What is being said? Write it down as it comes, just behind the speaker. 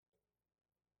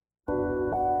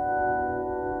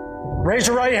Raise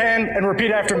your right hand and repeat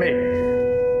after me.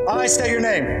 I state your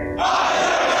name.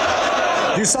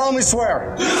 Do solemnly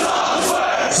swear.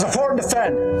 To support and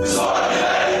defend.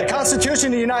 The Constitution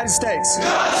of the United States.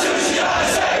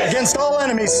 Against all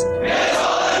enemies.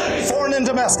 Foreign and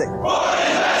domestic.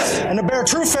 And to bear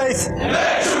true faith.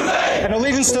 And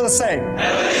allegiance to the same.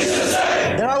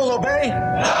 That I will obey.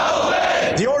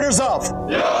 The orders of.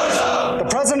 The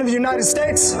President of the United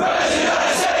States.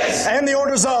 And the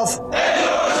orders of.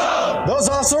 Those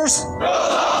officers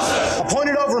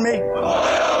appointed over me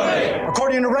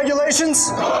according to regulations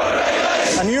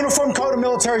and the Uniform Code of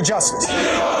Military Justice.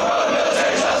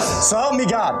 So help me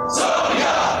God.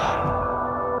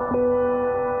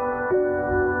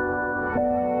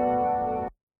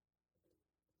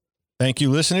 Thank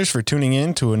you, listeners, for tuning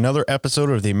in to another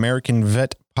episode of the American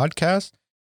Vet Podcast.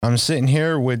 I'm sitting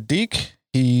here with Deke.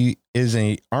 He is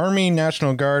an Army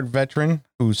National Guard veteran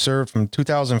who served from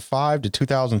 2005 to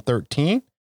 2013.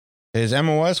 His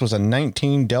MOS was a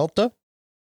 19 Delta.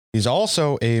 He's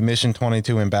also a Mission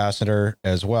 22 ambassador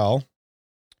as well.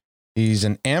 He's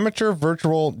an amateur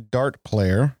virtual dart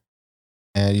player,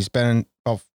 and he's been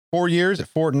about 4 years at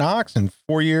Fort Knox and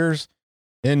 4 years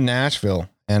in Nashville.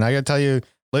 And I got to tell you,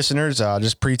 listeners,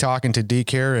 just pre-talking to Deke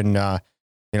here, and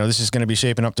this is going to be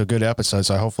shaping up to a good episode,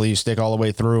 so hopefully you stick all the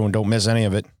way through and don't miss any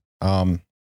of it.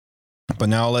 But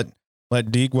now let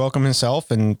Deke welcome himself,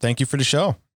 and thank you for the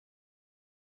show.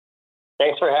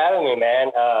 Thanks for having me,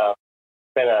 man.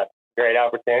 It's been a great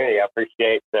opportunity. I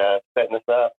appreciate setting this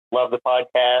up. Love the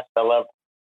podcast. I love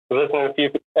listening to a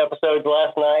few episodes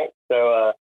last night,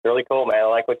 so really cool, man. I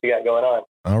like what you got going on.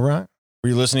 All right.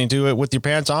 Were you listening to it with your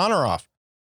pants on or off?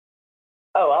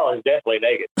 Oh, I was definitely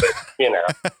naked, but,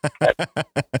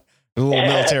 A little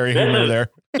military humor there.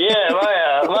 Yeah,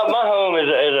 my home is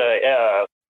a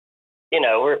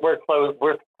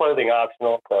we're clothing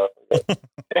optional. So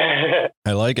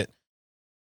I like it.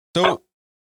 So,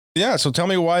 yeah. So tell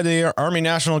me why the Army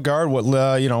National Guard, what,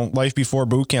 life before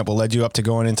boot camp, what led you up to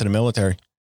going into the military?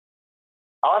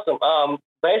 Awesome.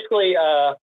 Basically,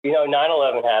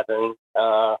 9/11 happened,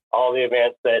 all the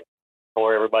events that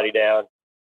tore everybody down.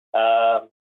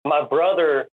 My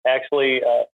brother actually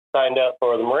signed up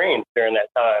for the Marines during that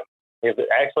time. I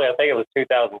think it was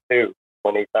 2002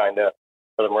 when he signed up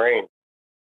for the Marines.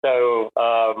 So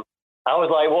I was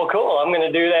like, well, cool, I'm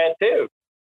going to do that too.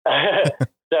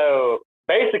 So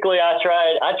basically, I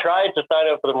tried to sign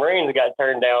up for the Marines and got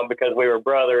turned down because we were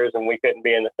brothers and we couldn't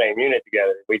be in the same unit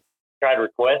together. We tried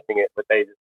requesting it, but I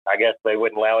guess they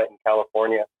wouldn't allow it in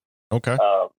California. Okay.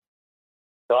 So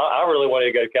I really wanted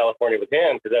to go to California with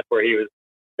him because that's where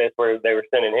they were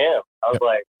sending him. I was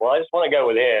like, well, I just want to go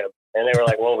with him. And they were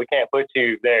like, well, we can't put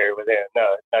you there with him.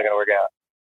 No, it's not going to work out.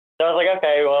 So I was like,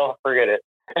 okay, well, forget it.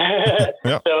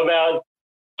 Yep. So about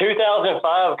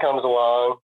 2005 comes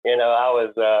along. I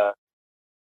was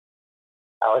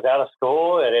out of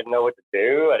school. I didn't know what to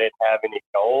do. I didn't have any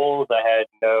goals. I had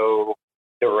no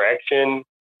direction.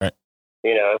 Right.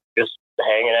 Just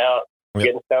hanging out,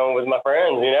 getting stoned with my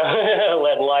friends,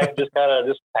 letting life just kind of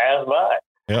just pass by.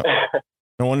 Yeah.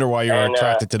 No wonder why you're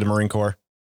attracted to the Marine Corps.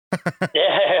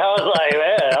 Yeah, I was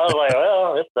like,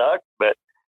 well, this sucks. But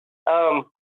so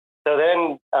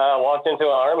then I walked into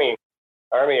an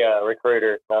army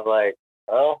recruiter. And I was like,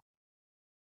 well,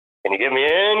 can you get me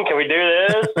in? Can we do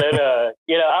this? And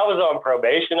I was on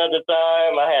probation at the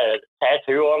time. I had a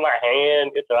tattoo on my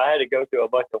hand, so I had to go through a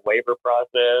bunch of waiver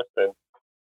process. And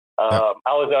I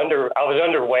was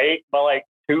underweight by like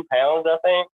 2 pounds, I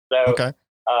think. So okay.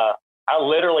 I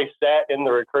literally sat in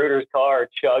the recruiter's car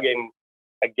chugging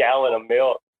a gallon of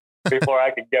milk before I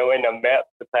could go into MEP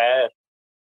to pass.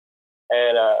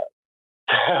 And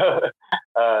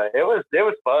it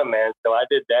was fun, man. So I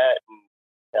did that, and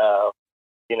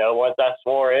once I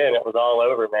swore in, it was all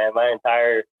over, man. My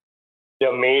entire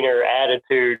demeanor,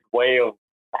 attitude, way of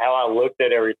how I looked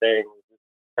at everything was just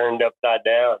turned upside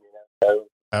down. So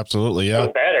absolutely, yeah.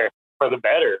 For the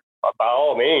better, by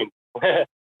all means.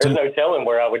 There's no telling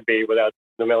where I would be without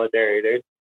the military, dude.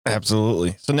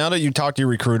 Absolutely. So now that you talk to your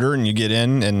recruiter and you get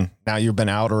in and now you've been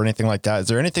out or anything like that, is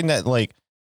there anything that like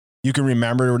you can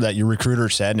remember that your recruiter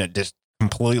said and it just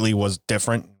completely was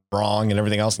different, wrong and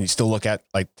everything else? And you still look at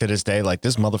like to this day, like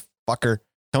this motherfucker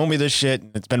told me this shit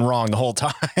and it's been wrong the whole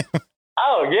time.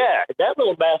 Oh yeah. That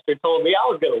little bastard told me I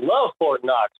was going to love Fort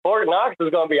Knox. Fort Knox is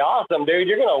going to be awesome, dude.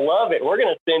 You're going to love it. We're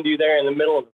going to send you there in the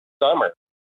middle of the summer.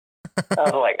 I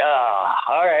was like,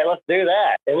 all right, let's do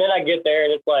that. And then I get there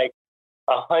and it's like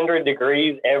 100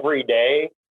 degrees every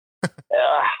day.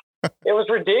 It was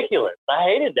ridiculous. I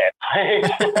hated that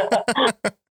place.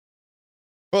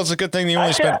 Well, it's a good thing you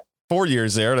only spent 4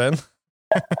 years there then.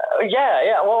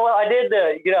 Yeah. Well, I did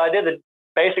the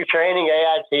basic training,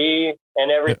 AIT,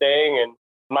 and everything, and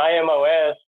my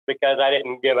MOS because I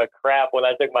didn't give a crap when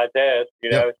I took my test.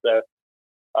 So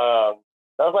I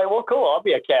was like, well, cool. I'll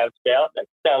be a Cav Scout. That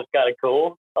sounds kind of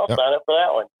cool. I'll sign up for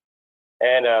that one.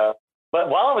 And but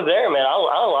while I was there, man,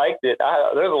 I liked it.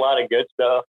 There's a lot of good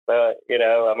stuff. I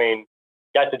mean,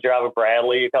 got to drive a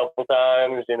Bradley a couple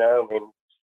times.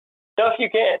 Stuff you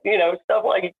can't. Stuff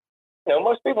like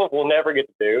most people will never get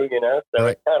to do. So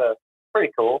It's kind of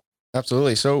pretty cool.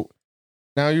 Absolutely. So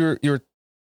now you're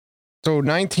so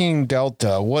 19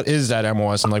 Delta. What is that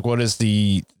MOS and like what is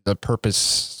the purpose?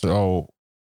 So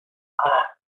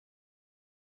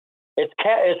it's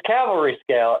Cavalry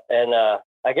Scout, and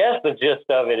I guess the gist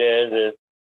of it is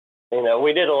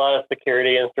we did a lot of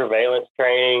security and surveillance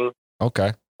training.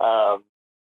 Okay.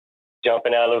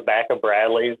 Jumping out of the back of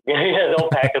Bradleys. They'll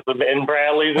pack us in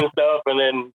Bradleys and stuff, and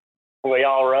then we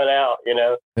all run out.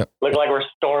 Look like we're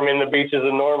storming the beaches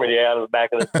of Normandy out of the back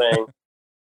of this thing.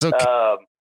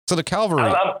 So the cavalry.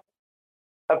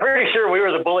 I'm pretty sure we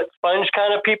were the bullet sponge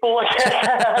kind of people.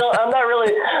 I'm not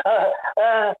really.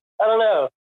 I don't know.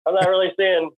 I'm not really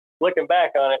seeing. Looking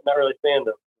back on it, not really seeing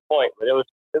the point, but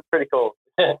it's pretty cool.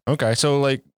 Okay, so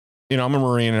like I'm a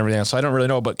Marine and everything, so I don't really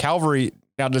know. But cavalry.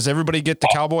 Now, does everybody get the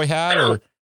cowboy hat or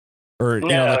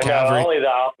no, the cavalry? No, only the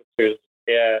officers.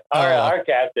 Yeah, our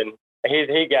captain,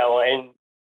 he got one. And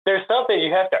there's something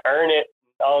you have to earn it,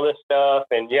 all this stuff,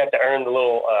 and you have to earn the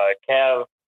little cavalry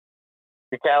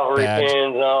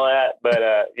pins and all that. But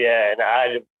and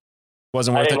I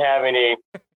wasn't worth it. I didn't have any.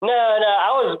 No,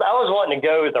 I was wanting to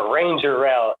go the Ranger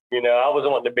route. I was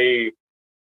wanting to be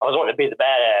the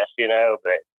badass.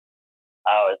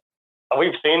 But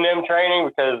we've seen them training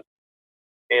because.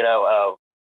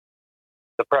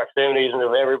 The proximities and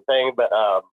everything, but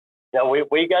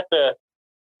we got to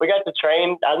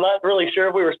train. I'm not really sure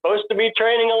if we were supposed to be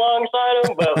training alongside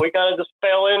them, but we kind of just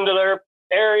fell into their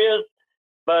areas.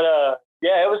 But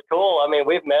it was cool. I mean,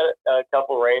 we've met a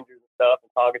couple of Rangers and stuff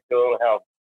and talking to them, how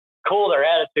cool their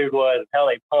attitude was, how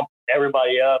they pumped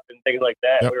everybody up and things like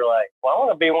that. Yep. We were like, well, I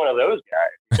want to be one of those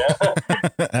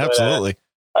guys. Absolutely.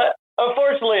 But,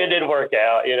 unfortunately, it didn't work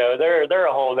out. They're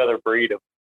a whole other breed of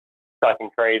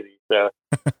fucking crazy. So,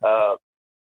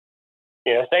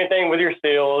 same thing with your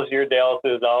SEALs, your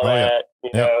Deltas, all that.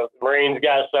 Marines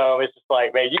got some. It's just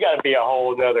like, man, you got to be a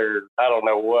whole nother, I don't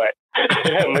know what,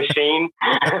 machine.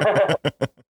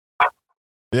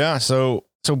 Yeah. So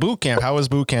boot camp, how was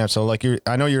boot camp? So like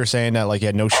I know you were saying that like you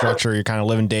had no structure, you're kind of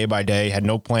living day by day, had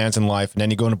no plans in life, and then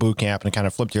you go into boot camp and it kind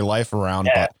of flipped your life around.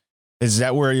 Yeah. But is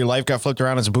that where your life got flipped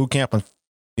around as a boot camp when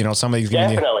somebody's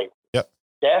giving Definitely. Yep.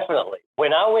 Definitely.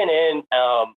 When I went in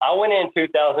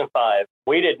 2005.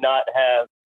 We did not have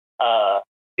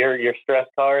your stress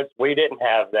cards. We didn't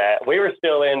have that. We were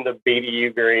still in the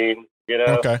BDU green.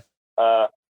 Okay.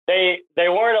 They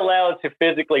weren't allowed to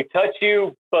physically touch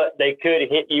you, but they could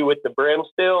hit you with the brim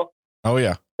still. Oh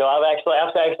yeah. So I've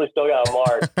actually still got a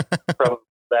mark from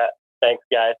that. Thanks,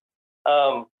 guys.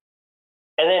 And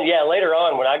then later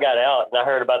on when I got out and I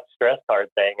heard about the stress card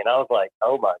thing, and I was like,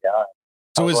 oh my god.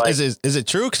 So is it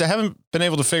true? Because I haven't been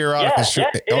able to figure out if it's true.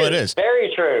 It is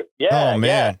very true. Yeah. Oh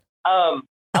man. Yeah.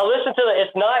 I listened to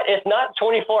it's not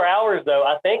 24 hours though.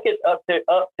 I think it's up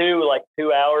to like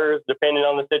 2 hours depending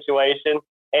on the situation,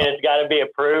 and it's got to be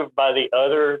approved by the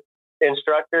other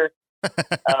instructor.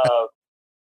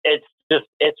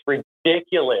 It's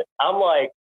ridiculous. I'm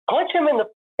like, punch him in the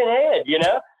fucking head,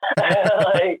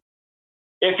 like.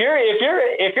 If you're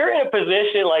in a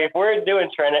position, like if we're doing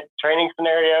training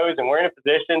scenarios and we're in a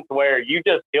position to where you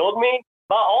just killed me,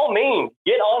 by all means,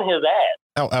 get on his ass.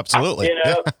 Oh, absolutely.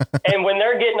 And when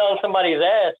they're getting on somebody's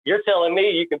ass, you're telling me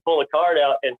you can pull a card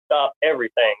out and stop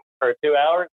everything for 2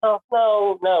 hours? Oh,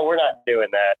 no, we're not doing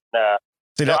that. Nah.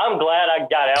 So I'm glad I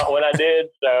got out when I did.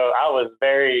 So I was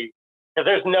because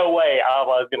there's no way I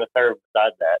was going to serve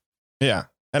besides that. Yeah.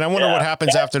 And I wonder what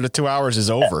happens after the 2 hours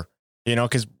is over,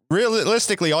 because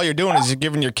realistically, all you're doing is you're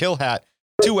giving your kill hat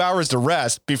 2 hours to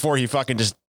rest before he fucking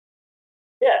just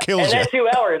kills you. And that 2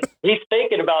 hours, he's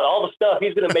thinking about all the stuff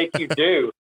he's going to make you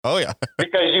do. Oh, yeah.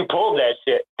 Because you pulled that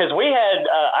shit. Because we had,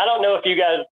 I don't know if you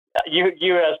guys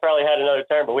probably had another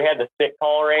term, but we had the sick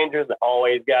call Rangers that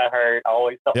always got hurt,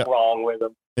 always something wrong with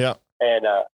them. Yeah. And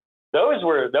those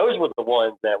were the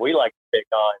ones that we like to pick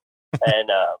on. And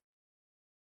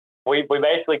we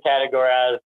basically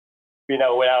categorized, when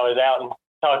I was out and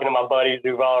talking to my buddies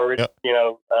who've already,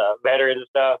 veterans and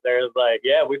stuff, there's like,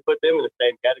 we put them in the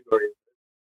same category.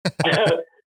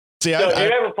 See, so if you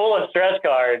ever pull a stress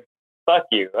card, fuck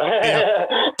you. Yeah.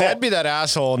 I'd be that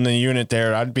asshole in the unit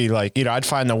there. I'd be like, I'd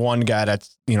find the one guy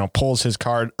that's, pulls his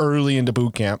card early into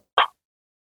boot camp.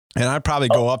 And I'd probably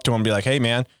go up to him and be like, hey,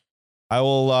 man, I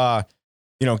will,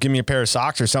 give me a pair of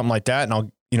socks or something like that. And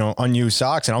I'll, unused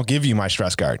socks, and I'll give you my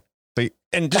stress guard.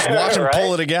 And just watch him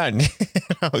pull it again.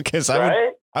 Because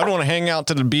I don't want to hang out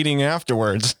to the beating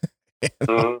afterwards.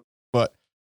 Mm-hmm. But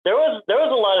there was a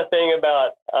lot of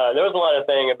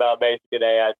thing about basic and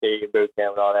AIT and boot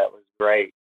camp and all that was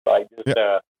great. Like just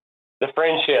the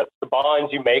friendships, the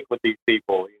bonds you make with these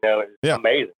people, it's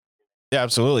amazing. Yeah,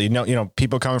 absolutely.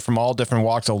 People coming from all different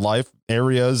walks of life,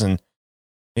 areas, and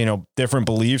different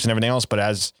beliefs and everything else. But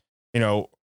as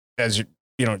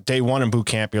day one in boot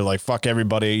camp, you're like, fuck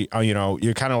everybody.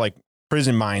 You're kind of like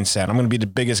prison mindset. I'm going to be the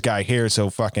biggest guy here. So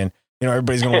fucking,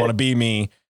 everybody's going to want to be me.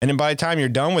 And then by the time you're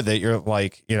done with it, you're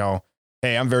like,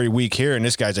 hey, I'm very weak here. And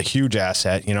this guy's a huge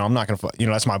asset. I'm not going to,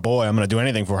 that's my boy. I'm going to do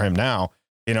anything for him now,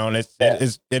 and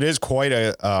it is quite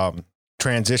a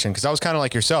transition. Cause I was kind of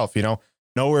like yourself,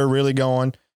 nowhere really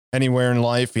going anywhere in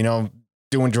life,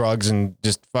 doing drugs and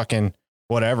just fucking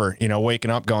whatever,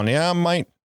 waking up going, yeah, I might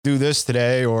do this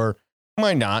today or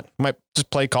might not, might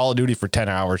just play Call of Duty for 10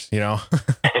 hours,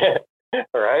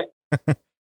 Right.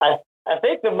 I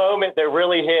think the moment that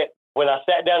really hit when I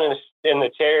sat down in the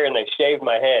chair and they shaved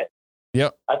my head.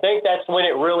 Yep. I think that's when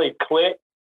it really clicked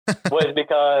was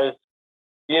because,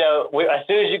 as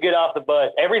soon as you get off the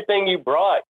bus, everything you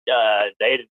brought,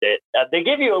 they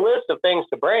give you a list of things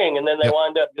to bring, and then they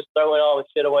wind up just throwing all the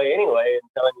shit away anyway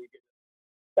and telling you.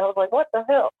 I was like, what the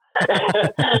hell?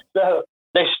 So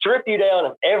they strip you down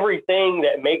of everything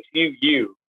that makes you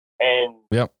you. And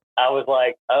I was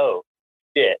like, oh,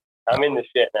 shit. I'm in the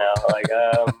shit now. Like,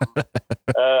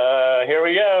 here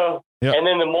we go. Yep. And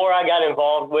then the more I got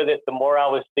involved with it, the more I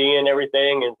was seeing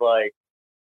everything. It's like,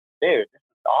 dude, this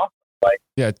is awesome. Like,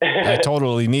 I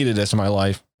totally needed this in my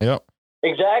life. Yep.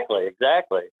 Exactly.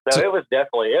 So it was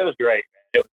great. It was great.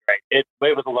 It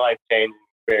was a life-changing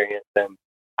experience. And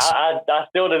I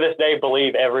still to this day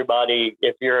believe everybody,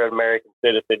 if you're an American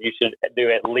citizen, you should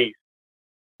do at least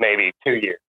maybe 2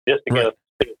 years just to get a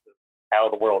sense of how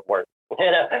the world works.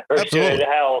 Absolutely.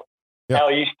 How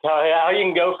you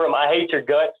can go from I hate your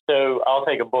guts to I'll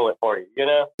take a bullet for you,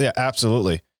 Yeah,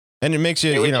 absolutely. And it makes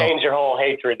you, it would change your whole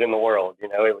hatred in the world. It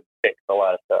would fix a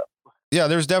lot of stuff. Yeah,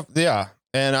 there's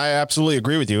and I absolutely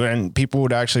agree with you. And people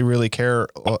would actually really care.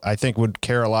 I think would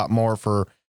care a lot more for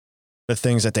the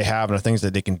things that they have and the things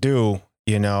that they can do.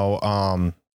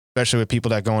 Especially with people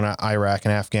that go into Iraq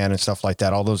and Afghan and stuff like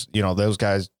that. All those, those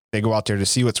guys, they go out there to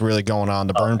see what's really going on,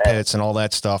 the burn pits and all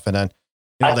that stuff, and then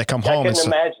they come home. I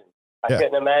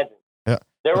couldn't imagine. Yeah.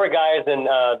 There were guys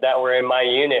that were in my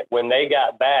unit when they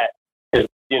got back. They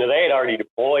had already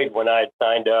deployed when I had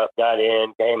signed up, got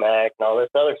in, came back, and all this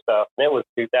other stuff. And it was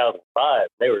 2005.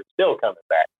 They were still coming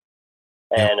back.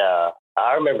 And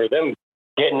I remember them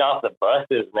getting off the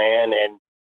buses, man. And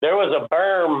there was a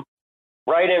berm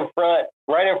right in front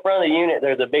of the unit.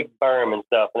 There's a big berm and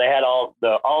stuff. And they had all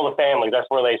the families. That's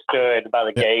where they stood by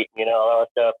the gate, all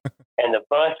that stuff. And the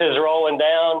bus is rolling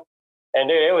down. And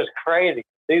dude, it was crazy.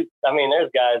 Dude, I mean, there's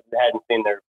guys that hadn't seen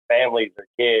their families or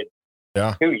kids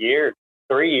 2 years,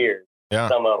 3 years,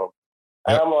 some of them.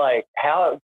 And I'm like,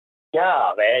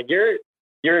 man,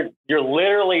 you're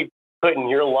literally putting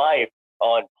your life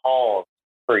on pause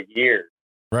for years,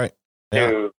 right?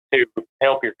 To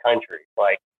help your country.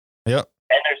 Like, and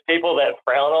there's people that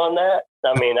frown on that.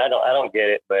 I mean, I don't get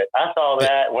it, but I saw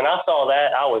that. When I saw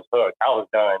that, I was hooked. I was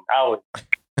done. I was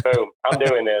boom. I'm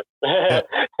doing this.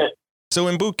 So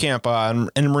in boot camp,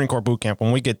 in Marine Corps boot camp,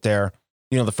 when we get there,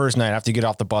 the first night after you get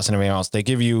off the bus and everything else, they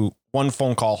give you one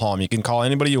phone call home. You can call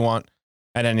anybody you want.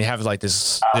 And then you have like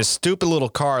this stupid little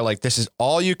car, like this is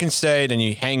all you can say. Then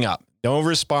you hang up. No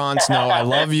response. No, I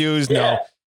love yous. No,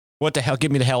 what the hell? Get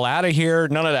me the hell out of here.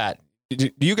 None of that. Do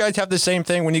you guys have the same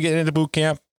thing when you get into boot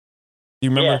camp? Do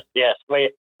you remember? Yes. We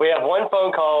have one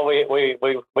phone call we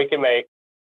can make.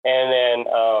 And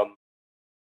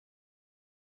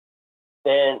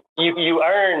then you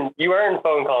earn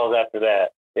phone calls after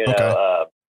that, Okay.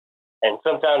 And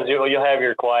sometimes you'll have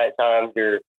your quiet times.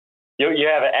 You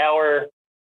have an hour.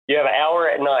 You have an hour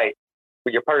at night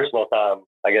for your personal time,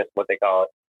 I guess what they call it.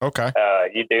 Okay.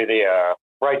 You do the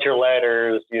write your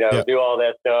letters, do all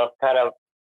that stuff. Kind of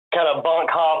bunk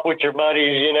hop with your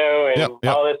buddies, and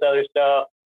all this other stuff.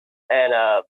 And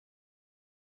I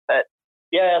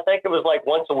think it was like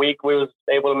once a week we was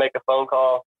able to make a phone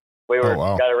call. We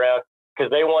got around because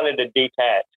they wanted to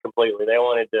detach completely. They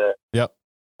wanted to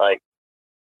like,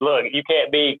 look, you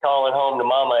can't be calling home to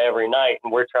mama every night,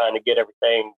 and we're trying to get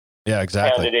everything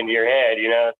pounded into your head,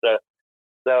 So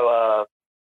So,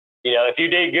 if you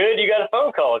did good, you got a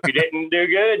phone call. If you didn't do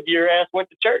good, your ass went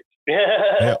to church.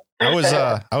 Yeah.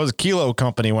 I was a Kilo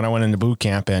company when I went into boot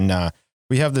camp, and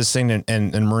we have this thing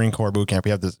in Marine Corps boot camp.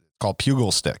 We have this called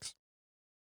Pugil sticks.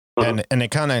 And they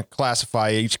kind of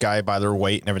classify each guy by their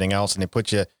weight and everything else. And they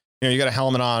put you got a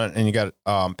helmet on and you got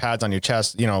pads on your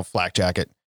chest, flak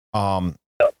jacket.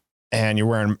 And you're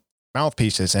wearing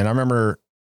mouthpieces. And I remember,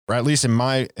 or at least in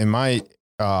my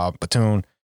platoon,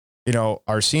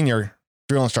 our senior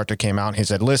drill instructor came out and he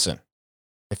said, listen,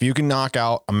 if you can knock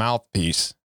out a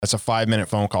mouthpiece, that's a 5-minute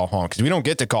phone call home. Cause we don't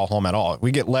get to call home at all.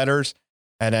 We get letters.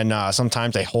 And then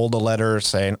sometimes they hold the letter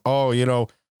saying, oh,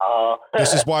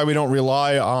 this is why we don't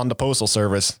rely on the postal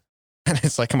service. And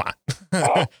it's like, come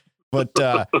on. But,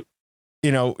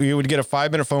 you would get a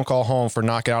 5-minute phone call home for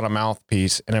knocking out a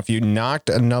mouthpiece. And if you knocked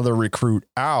another recruit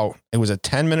out, it was a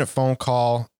 10-minute phone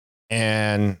call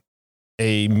and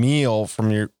a meal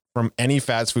from any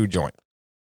fast food joint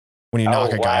when you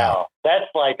knock a guy out. That's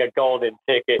like a golden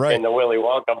ticket in the Willy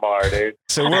Wonka bar, dude.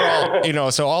 So we're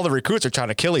all, so all the recruits are trying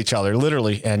to kill each other,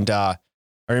 literally. And I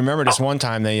remember this one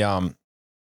time they,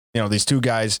 these two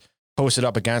guys posted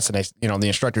up against, and the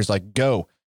instructor's like, go.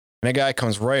 And the guy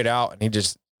comes right out and he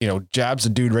just, jabs the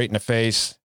dude right in the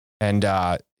face. And,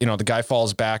 the guy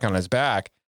falls back on his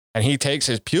back and he takes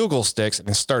his pugil sticks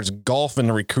and starts golfing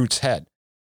the recruit's head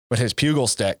with his pugil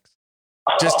sticks,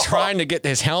 just trying to get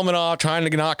his helmet off, trying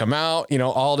to knock him out,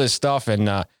 all this stuff. And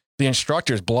the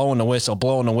instructor's blowing the whistle.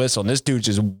 And this dude's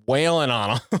just wailing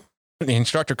on him. The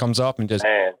instructor comes up and just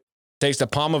takes the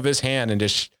palm of his hand and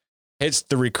just hits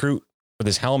the recruit with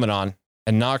his helmet on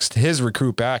and knocks his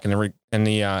recruit back. And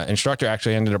the instructor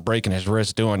actually ended up breaking his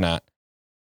wrist doing that.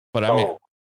 But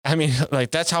I mean,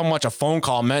 like, that's how much a phone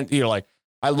call meant. You're like,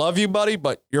 I love you, buddy,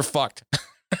 but you're fucked.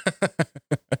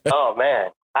 Oh man.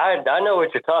 I know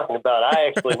what you're talking about. I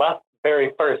actually, my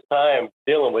very first time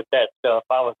dealing with that stuff,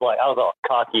 I was all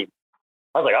cocky.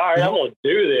 I was like, all right, I'm going to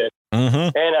do this.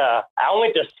 Mm-hmm. And I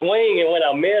went to swing, and when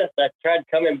I missed, I tried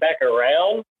coming back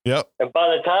around. Yep. And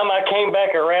by the time I came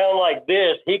back around like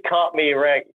this, he caught me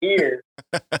right here.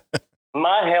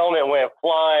 My helmet went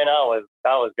flying. I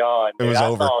was gone. It was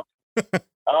over.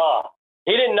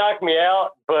 He didn't knock me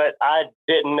out, but I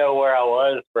didn't know where I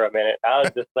was for a minute. I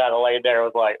was just kind of laid there. I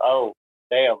was like, oh,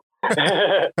 damn.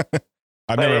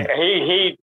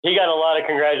 He got a lot of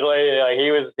congratulations. Like,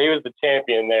 he was the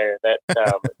champion there that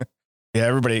time. Yeah,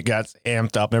 everybody got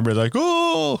amped up. Everybody's like,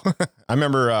 oh. I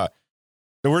remember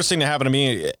the worst thing that happened to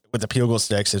me with the pugil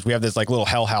sticks is we have this like little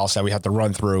hell house that we have to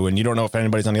run through, and you don't know if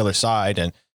anybody's on the other side.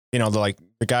 And the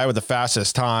guy with the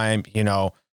fastest time, you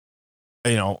got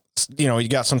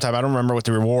some type. I don't remember what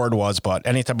the reward was, but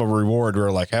any type of reward, we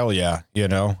were like, hell yeah,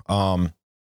 So I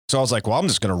was like, well, I'm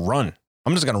just gonna run.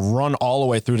 I'm just gonna run all the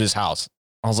way through this house.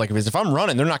 I was like, if I'm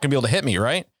running, they're not gonna be able to hit me,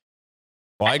 right?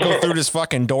 Well, I go through this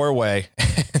fucking doorway.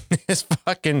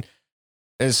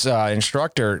 This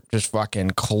instructor just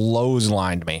fucking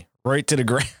clotheslined me right to the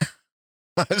ground.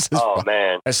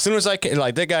 Man. As soon as I could,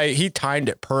 like, that guy, he timed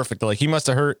it perfectly. Like, he must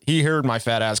have heard my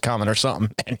fat ass coming or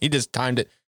something, and he just timed it.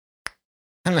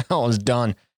 And the hell was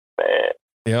done. Man.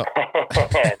 Yep.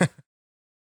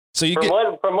 So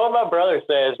from what my brother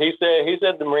says, he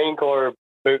said the Marine Corps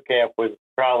boot camp was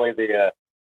probably the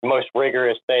most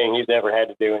rigorous thing he's ever had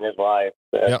to do in his life.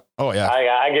 So yeah. Oh yeah.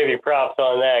 I give you props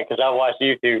on that because I watched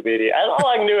YouTube videos. All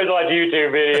I can do is watch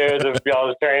YouTube videos of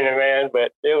y'all's training, man.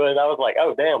 But I was like,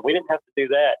 oh damn, we didn't have to do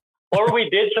that, or we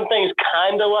did some things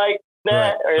kind of like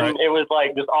that, and it was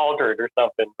like just altered or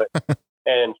something. But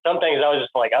and some things I was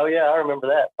just like, oh yeah, I remember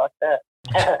that. Fuck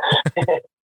that.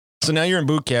 So now you're in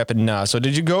boot camp, and so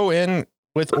did you go in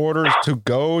with orders to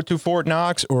go to Fort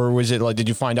Knox, or was it like, did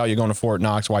you find out you're going to Fort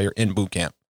Knox while you're in boot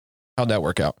camp? How'd that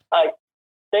work out?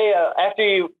 They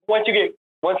once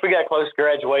we got close to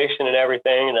graduation and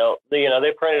everything,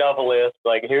 they printed off a list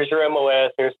like, here's your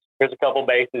MOS, here's a couple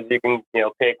bases you can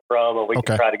pick from, and we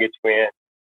can try to get you in,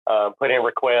 put in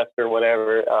requests or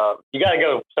whatever. You got to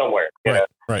go somewhere, you know.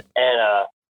 Right. And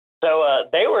so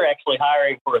they were actually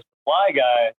hiring for a supply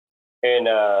guy and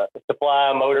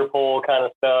supply motor pool kind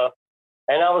of stuff,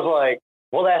 and I was like,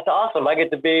 well, that's awesome. I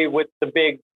get to be with the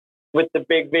big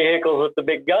vehicles with the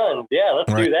big guns. Yeah,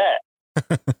 let's do that.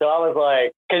 So I was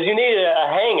like, because you need a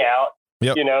hangout,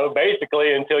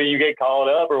 basically until you get called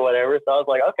up or whatever. So I was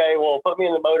like, okay, well, put me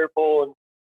in the motor pool and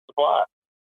supply.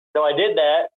 So I did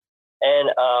that, and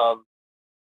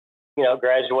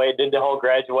did the whole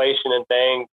graduation and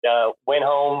thing. Went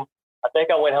home. I think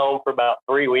I went home for about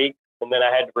 3 weeks, and then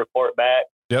I had to report back.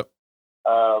 Yep.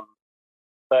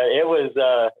 But it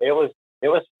was it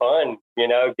was fun, you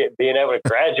know, being able to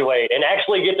graduate and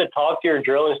actually get to talk to your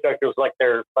drill instructors like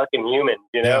they're fucking humans,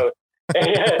 you know.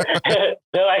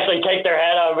 They'll actually take their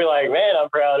hat off and be like, man, I'm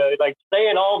proud of it. Like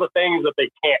saying all the things that they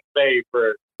can't say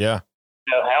for, you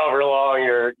know, however long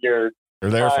your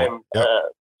there time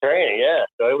training. Yeah.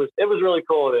 So it was really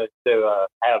cool to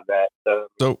have that.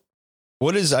 So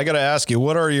what is, I got to ask you,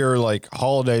 what are your like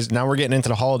holidays? Now we're getting into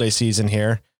the holiday season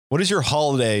here. What is your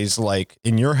holidays like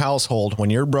in your household when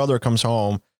your brother comes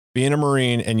home being a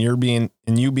Marine and you being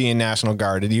National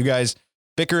Guard? Do you guys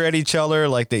bicker at each other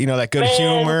like that, you know, that good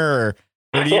humor,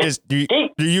 or do you just, do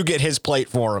you get his plate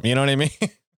for him? You know what I mean?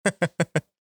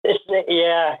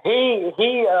 Yeah,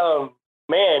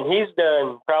 man, he's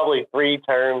done probably 3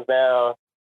 terms now.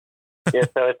 Yeah,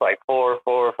 so it's like 4.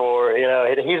 You know,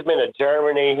 he's been to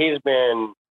Germany. He's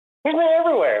been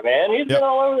everywhere, man. He's been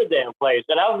all over the damn place,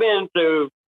 and I've been to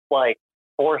like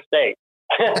 4 states.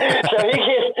 so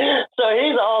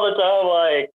he's all the time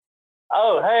like,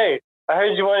 "Oh, hey, I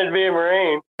heard you wanted to be a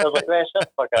Marine." I was like, "Man, shut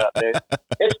the fuck up, dude."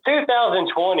 It's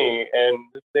 2020, and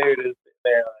this dude is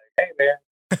there like, "Hey, man,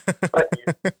 fuck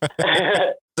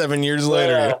you." 7 years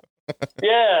later.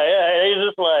 Yeah. He's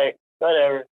just like,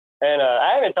 whatever. And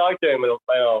I haven't talked to him in a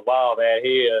while, man.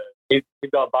 He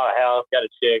bought a house, got a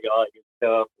chick, all that good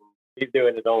stuff. And he's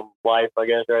doing his own life, I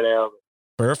guess, right now.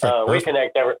 But, Perfect.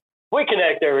 We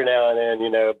connect every now and then, you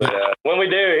know. But when we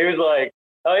do, he was like,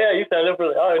 "Oh yeah, you signed up for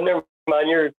oh never mind,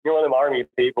 you're one of them Army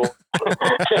people."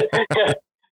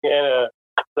 And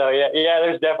so yeah,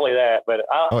 there's definitely that. But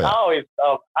I always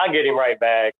I get him right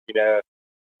back, you know.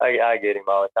 I get him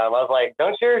all the time. I was like,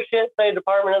 "Don't your shit say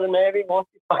Department of the Navy? Won't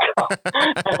you fuck off?"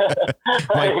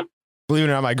 Believe it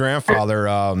or not, my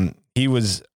grandfather,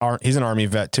 he's an Army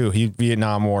vet too. He's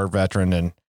Vietnam War veteran.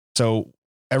 And so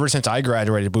ever since I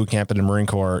graduated boot camp in the Marine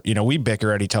Corps, you know, we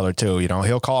bicker at each other too. You know,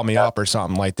 he'll call me up or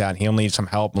something like that. He'll need some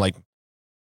help, like,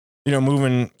 you know,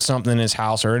 moving something in his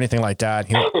house or anything like that.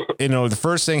 You know, the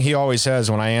first thing he always says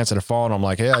when I answer the phone, I'm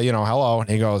like, "Yeah, you know, hello." And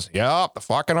he goes, "Yep, the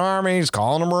fucking Army's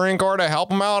calling the Marine Corps to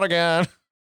help him out again."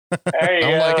 There you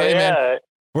I'm go, like, "Hey, man,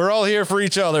 we're all here for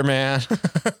each other, man."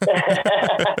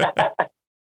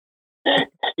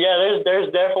 Yeah,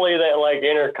 there's definitely that like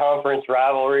inter-conference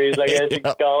rivalries, I guess you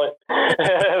could call it.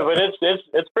 But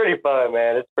it's pretty fun,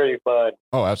 man. It's pretty fun.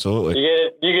 Oh, absolutely.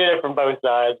 You get it from both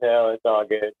sides. Hell, it's all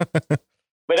good.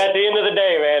 But at the end of the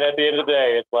day, man,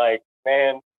 it's like,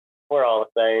 man, we're all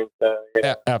the same. So, you know.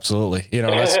 Yeah, absolutely. You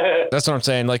know, that's what I'm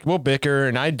saying. Like, we'll bicker,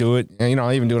 and I do it. And, you know,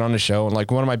 I even do it on the show. And like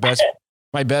one of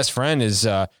my best friend is,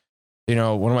 you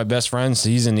know, one of my best friends.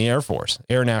 He's in the Air Force,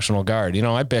 Air National Guard. You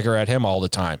know, I bicker at him all the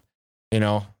time. You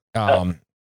know,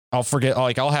 I'll forget.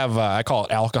 Like, I'll have I call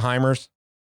it Alzheimer's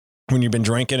when you've been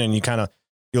drinking and you kind of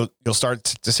you'll start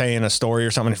to saying a story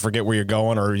or something and forget where you're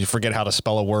going, or you forget how to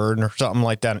spell a word or something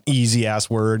like that, an easy ass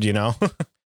word, you know.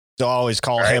 So I always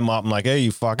call him up. I'm like, "Hey,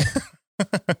 you fuck."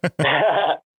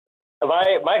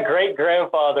 My great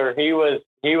grandfather, he was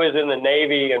in the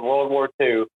Navy in World War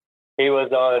II. He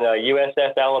was on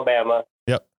USS Alabama.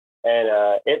 Yep. And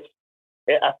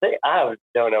I think I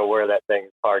don't know where that thing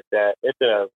is parked at.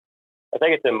 I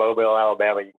think it's in Mobile,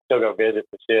 Alabama. You can still go visit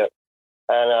the ship.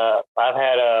 And I've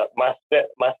had my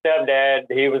stepdad.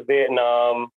 He was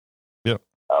Vietnam. Yep.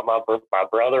 My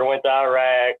brother went to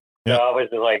Iraq. Yep. So I was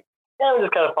just like, I'm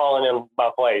just kind of falling in my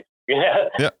place.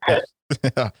 Yeah.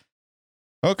 Yeah.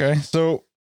 Okay. So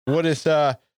what is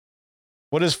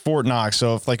Fort Knox?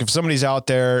 So if somebody's out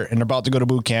there and they're about to go to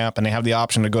boot camp and they have the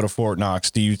option to go to Fort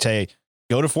Knox, do you say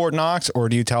go to Fort Knox, or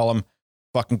do you tell them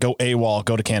fucking go AWOL,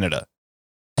 go to Canada?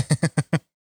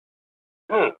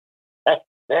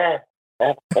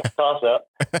 That's a toss up.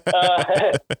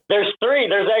 There's 3.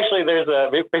 There's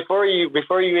before you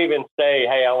even say,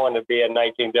 "Hey, I want to be a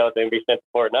 19 Delta and be sent to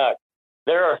Fort Knox,"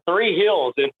 there are 3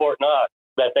 hills in Fort Knox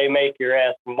that they make your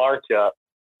ass march up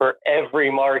for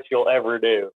every march you'll ever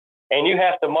do, and you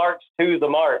have to march to the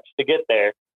march to get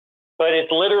there. But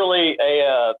it's literally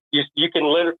you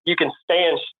can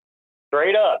stand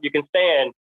straight up. You can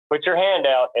stand, put your hand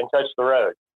out, and touch the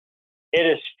road. It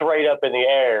is straight up in the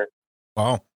air.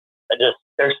 Wow.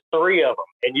 There's 3 of them,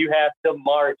 and you have to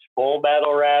march full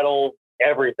battle rattle,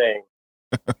 everything,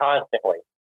 constantly.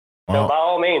 Wow. So by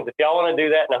all means, if y'all want to do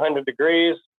that in 100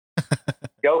 degrees,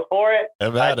 go for it.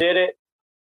 I did it.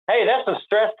 Hey, that's some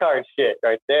stress card shit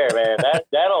right there, man.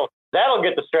 That'll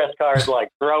get the stress cards like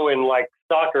throwing like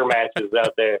soccer matches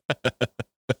out there.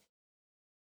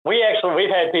 We've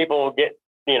had people get,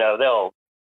 you know, they'll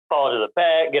fall to the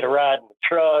back, get a ride in the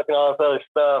truck and all this other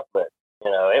stuff, but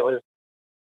you know, it was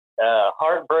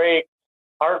heartbreak,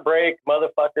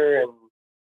 motherfucker, and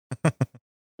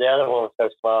the other one was so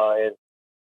small.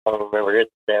 I don't remember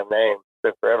its damn name. It's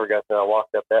been forever ago since I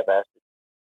walked up that bastard.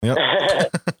 Yep.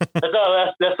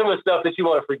 That's some of the stuff that you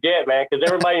want to forget, man, because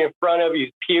everybody in front of you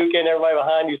is puking, everybody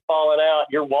behind you is falling out.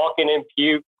 You're walking in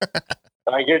puke.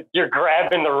 Like you're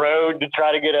grabbing the road to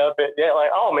try to get up it. Yeah, like,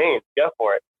 oh man, go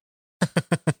for it.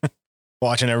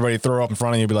 Watching everybody throw up in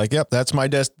front of you, be like, "Yep, that's my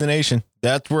destination.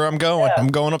 That's where I'm going. Yeah. I'm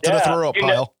going up to the throw up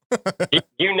pile."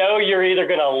 You know you're either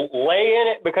gonna lay in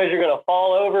it because you're gonna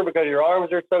fall over because your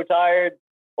arms are so tired,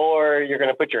 or you're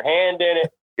gonna put your hand in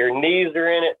it. Your knees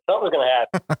are in it. Something's going to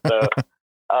happen. So,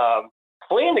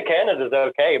 fleeing to Canada is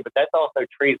okay, but that's also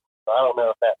treason. So I don't know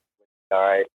if that's all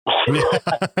right.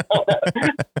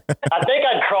 I think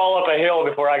I'd crawl up a hill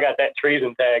before I got that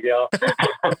treason tag, y'all.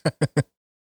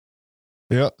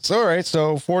 Yeah. So, all right.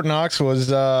 So Fort Knox was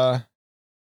kind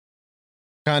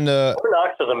of. Fort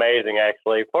Knox was amazing,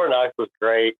 actually. Fort Knox was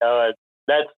great.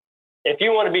 That's if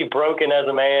you want to be broken as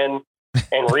a man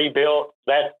and rebuilt,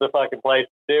 that's the fucking place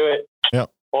to do it. Yep.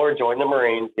 Or join the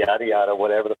Marines, yada yada,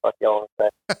 whatever the fuck y'all want to say.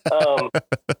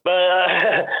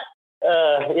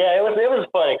 Yeah, it was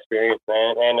a fun experience,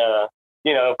 man. And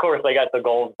you know, of course, they got the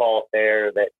gold vault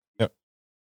there. That yep.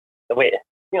 Wait,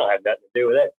 you don't have nothing to do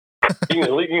with it. You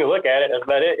can look at it. That's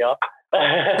about it, y'all.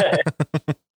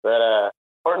 But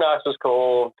Fort Knox was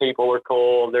cool. People were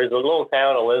cool. There's a little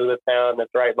town, Elizabethtown,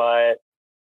 that's right by it.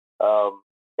 You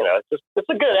know, it's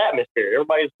a good atmosphere.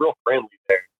 Everybody's real friendly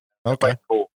there. Okay.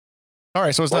 Cool. All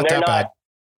right, so it's not that bad.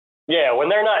 Yeah, when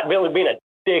they're not really being a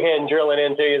dickhead and drilling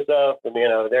into you stuff, and you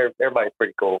know, everybody's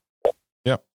pretty cool.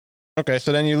 Yep. Okay,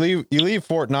 so then you leave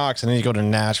Fort Knox and then you go to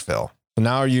Nashville. So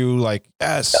now are you like,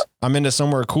 yes, yep. I'm into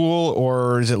somewhere cool,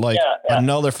 or is it like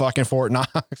another fucking Fort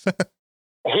Knox?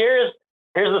 Here's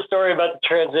the story about the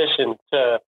transition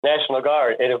to National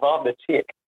Guard. It involved a chick.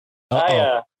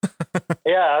 I met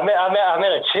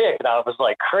a chick, and I was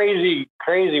like crazy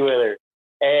with her,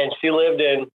 and she lived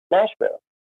in Nashville.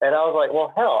 And I was like,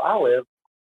 well, hell, I live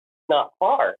not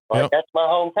far. Like, That's my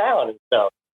hometown and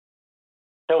stuff.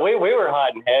 So we were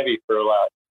hot and heavy for like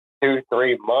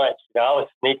 2-3 months. You know, I was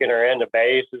sneaking her into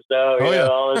base and stuff,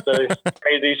 all this other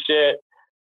crazy shit.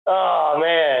 Oh,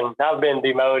 man, I've been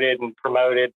demoted and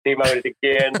promoted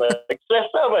again. Like,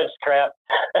 there's so much crap.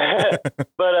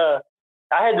 But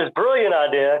I had this brilliant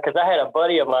idea because I had a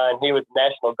buddy of mine. He was a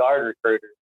National Guard recruiter.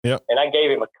 Yep. And I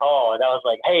gave him a call, and I was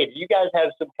like, hey, do you guys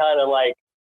have some kind of like,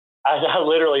 I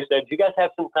literally said, do you guys have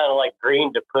some kind of like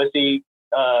green to pussy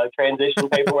transition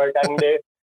paperwork I can do?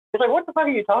 He's like, what the fuck are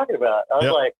you talking about? I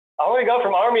was like, I want to go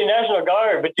from Army to National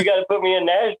Guard, but you got to put me in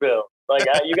Nashville. Like,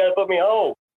 you got to put me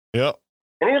home. Yep.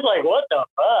 And he was like, what the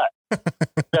fuck?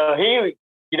 So he,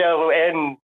 you know,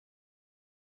 and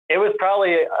it was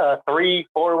probably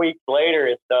 3-4 weeks later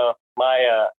and stuff.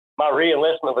 My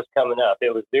re-enlistment was coming up.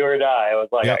 It was do or die. I was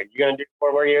like, are you going to do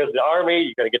 4 more years in the Army?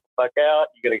 You got to get the fuck out.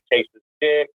 You got to chase this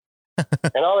chick.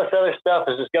 And all this other stuff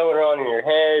is just going on in your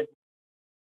head.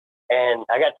 And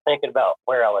I got to thinking about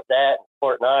where I was at in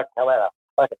Fort Knox, how bad I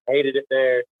fucking hated it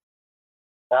there.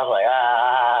 And I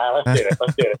was like,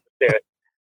 let's do it.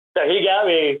 So he got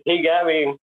me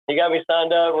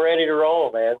signed up, ready to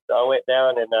roll, man. So I went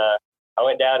down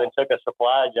and took a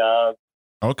supply job.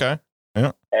 Okay.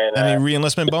 Yeah. And any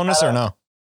re-enlistment bonus or no?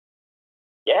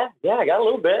 Yeah, I got a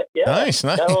little bit. Yeah. Nice.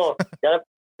 Got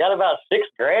about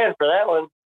 $6,000 for that one.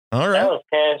 All right. That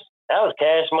was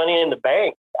cash money in the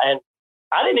bank, and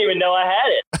I didn't even know I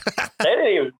had it. They didn't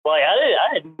even like.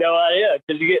 I had no idea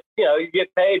because you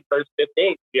get paid first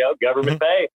 15th, government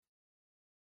pay,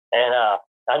 and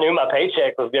I knew my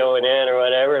paycheck was going in or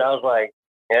whatever, and I was like,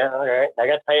 yeah, all right. I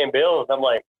got paying bills. I'm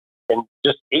like, and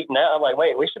just eating out. I'm like,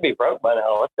 wait, we should be broke by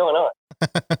now. What's going on?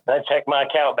 And I checked my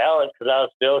account balance because I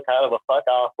was still kind of a fuck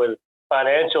off with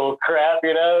financial crap,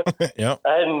 Yep.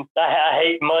 I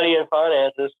hate money and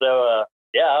finances. So,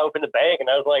 I opened the bank and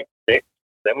I was like $6-7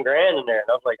 in there. And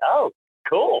I was like, oh,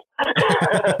 cool.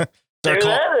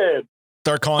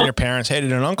 Start calling your parents. Hey,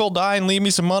 did an uncle die and leave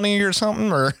me some money or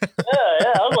something? Or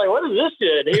yeah. I was like, what is this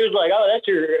shit? He was like, oh, that's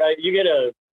you get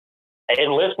a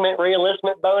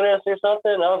re-enlistment bonus or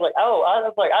something. And I was like,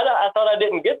 I thought I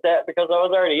didn't get that because I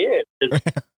was already in.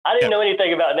 I didn't know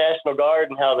anything about National Guard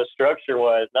and how the structure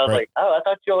was. And I was like, oh, I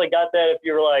thought you only got that if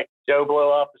you were like Joe Blow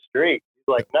off the street. He's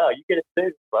like, no, you get it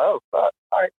too. Oh, fuck.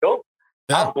 All right, cool.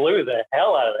 Yeah. I blew the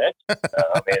hell out of that.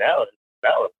 I mean, that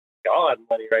was gone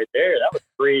money right there. That was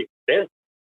free business.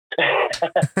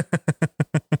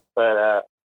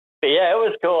 But yeah, it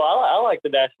was cool. I like the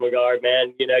National Guard,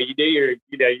 man. You do your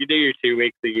 2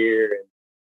 weeks a year,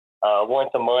 and once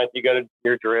a month you go to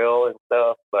your drill and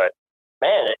stuff. But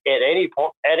man, at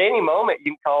any moment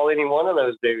you can call any one of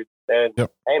those dudes and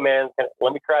hey, man,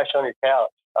 let me crash on your couch.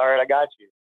 All right, I got you.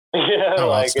 Like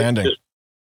outstanding. it's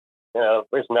just,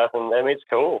 there's nothing. I mean, it's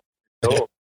cool. It's cool.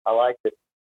 I liked it.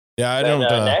 Yeah, I don't.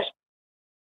 Nashville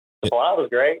Supply was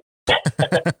great.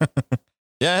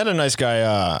 Yeah, I had a nice guy.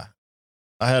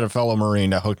 I had a fellow Marine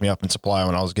that hooked me up in Supply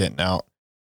when I was getting out.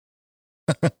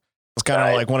 It's kind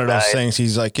of like one of those things.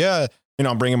 He's like, yeah,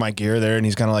 I'm bringing my gear there, and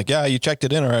he's kind of like, yeah, you checked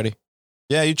it in already.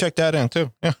 Yeah, you checked that in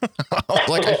too. I was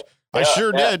like, I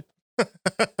sure did.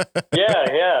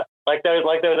 yeah. Like those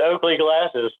Oakley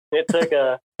glasses. It took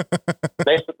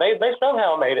they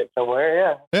somehow made it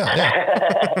somewhere.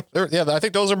 Yeah. I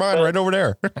think those are mine right over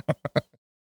there.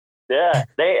 Yeah,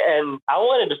 and I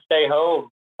wanted to stay home.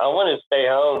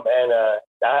 And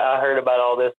I heard about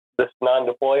all this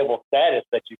non-deployable status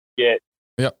that you could get.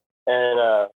 Yep. And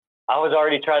I was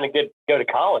already trying to go to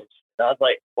college. And I was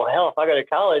like, well, hell, if I go to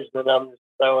college, then I'm just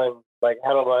throwing, like,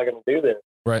 how am I going to do this?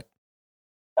 Right.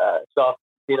 So,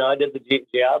 I did the GI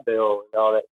Bill and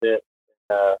all that shit.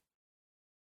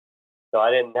 So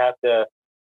I didn't have to,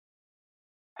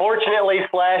 fortunately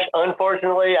 /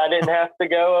 unfortunately, I didn't have to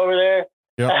go over there.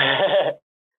 Yep.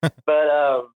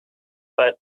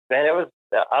 But man, it was,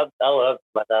 I loved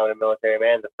my time in the military,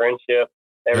 man. The friendship,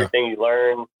 everything you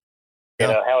learn,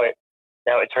 how it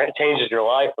changes your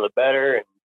life for the better, and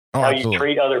how absolutely. you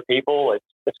treat other people.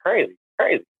 It's crazy.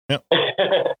 Yep.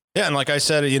 Yeah. And like I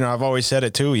said, I've always said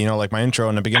it too, like my intro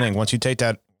in the beginning, once you take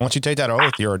that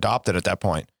oath, you're adopted at that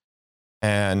point.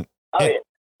 And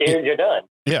you're done.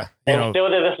 Yeah. And still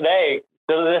to this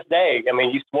day, I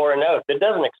mean, you swore an oath. It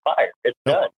doesn't expire. It's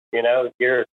done.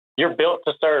 You're built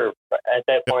to serve at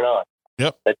that point on.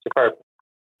 Yep. That's your purpose.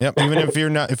 Yep. Even if you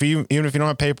don't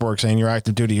have paperwork saying you're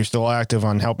active duty, you're still active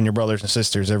on helping your brothers and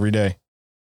sisters every day.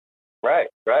 Right.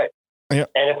 Yep.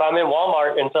 And if I'm in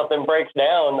Walmart and something breaks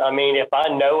down, I mean, if I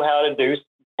know how to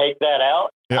take that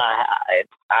out, yep. I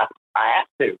have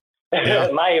to. Yeah.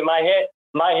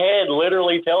 my head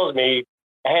literally tells me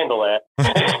handle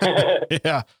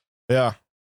Yeah. that.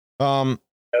 Yeah.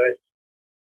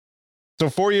 So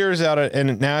 4 years out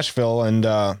in Nashville, and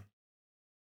so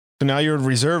now you're a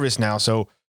reservist now. So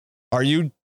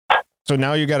so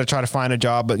now you got to try to find a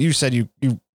job, but you said you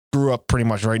grew up pretty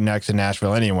much right next to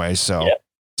Nashville anyway. So,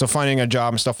 So finding a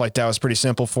job and stuff like that was pretty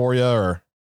simple for you, or?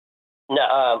 No,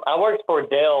 I worked for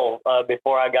Dell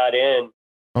before I got in.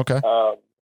 Okay.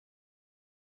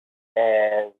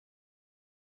 And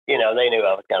they knew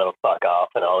I was kind of a fuck off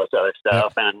and all this other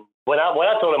stuff. Yeah. And when I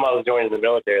told them I was joining the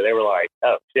military, they were like,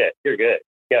 "Oh shit, you're good.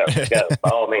 Go, by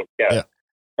all means, go." Yeah.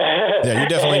 Yeah, you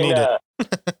definitely need it.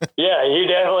 Yeah, you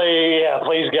definitely. Yeah,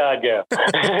 please God, go.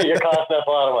 You're costing us a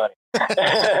lot of money.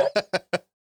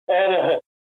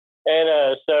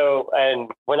 So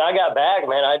when I got back,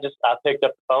 man, I picked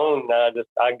up the phone. I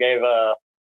gave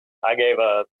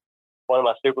one of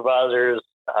my supervisors,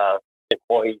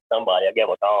 employee, somebody. I gave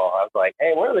him a call. I was like,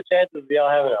 "Hey, what are the chances of y'all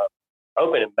having an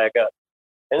opening back up?"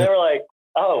 And they were like,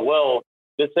 "Oh, well,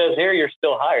 it says here you're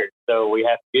still hired, so we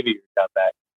have to give you your job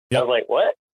back." Yep. I was like,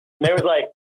 "What?" And they was like,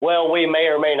 "Well, we may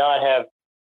or may not have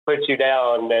put you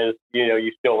down as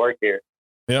you still work here."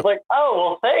 Yep. I was like, "Oh,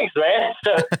 well, thanks, man."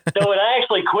 So when I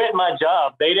actually quit my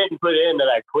job, they didn't put in that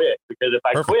I quit, because if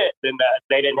I quit, then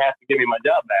they didn't have to give me my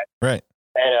job back. Right.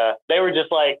 And they were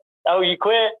just like, "Oh, you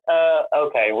quit?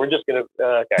 Okay, we're just gonna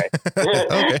okay."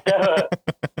 Okay.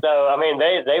 So I mean,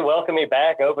 they welcomed me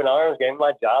back, open arms, gave me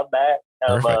my job back.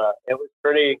 It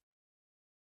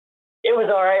was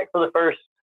all right for the first.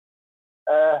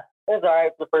 It was all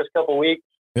right for the first couple of weeks.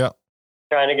 Yeah.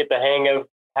 Trying to get the hang of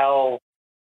how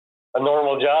a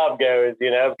normal job goes,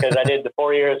 because I did the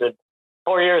 4 years in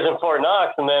Fort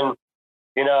Knox, and then,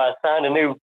 I signed a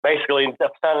new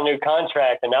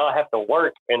contract, and now I have to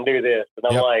work and do this. And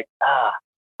I'm like,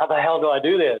 how the hell do I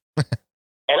do this?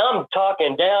 And I'm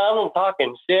talking down, I'm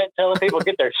talking shit, telling people to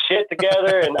get their shit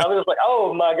together. And I was just like,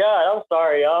 oh my God, I'm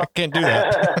sorry, y'all. I can't do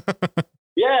that.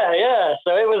 Yeah.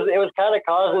 So it was kind of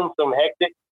causing some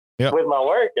hectic with my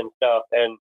work and stuff,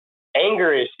 and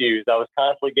anger issues. I was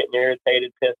constantly getting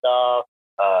irritated, pissed off,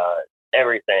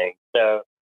 everything. So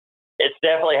it's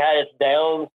definitely had its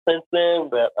downs since then,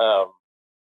 but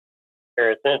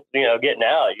or since getting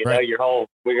out, your whole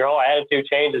attitude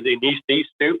changes. And you see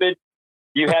stupid,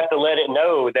 you have to let it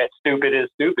know that stupid is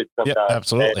stupid sometimes. Yeah,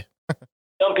 absolutely.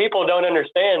 Some people don't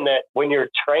understand that when you're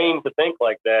trained to think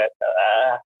like that,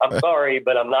 I'm sorry,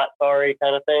 but I'm not sorry,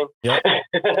 kind of thing. Yep.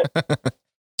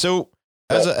 So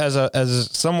as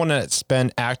someone that's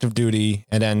been active duty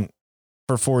and then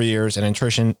for 4 years and then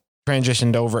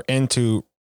transitioned over into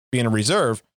being a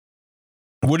reserve,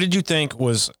 what did you think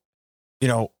was,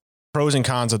 pros and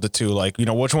cons of the two? Like,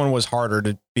 which one was harder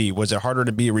to be? Was it harder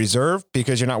to be a reserve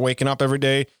because you're not waking up every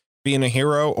day being a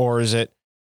hero, or is it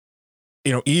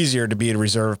easier to be a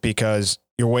reserve because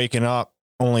you're waking up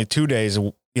only 2 days,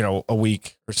 a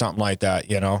week or something like that,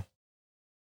 I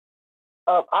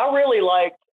really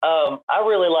liked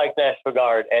National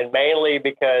Guard, and mainly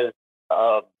because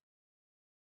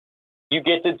you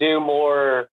get to do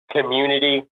more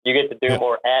community, you get to do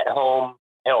more at home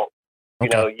help.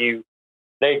 Okay.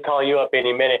 They call you up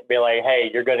any minute and be like,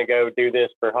 hey, you're going to go do this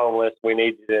for homeless. We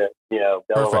need you to,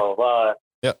 blah, Perfect. blah, blah.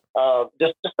 Yep.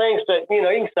 Just things that, you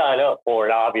can sign up for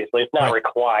it, obviously. It's not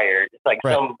required. It's like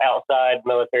some outside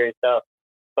military stuff.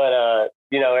 But,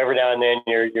 every now and then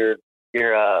your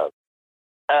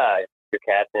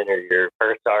captain or your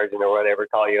first sergeant or whatever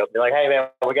call you up and be like, hey, man,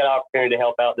 we got an opportunity to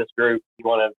help out this group. You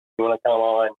want to come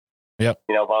on? Yep.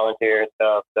 Volunteer and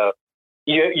stuff. So,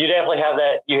 you definitely have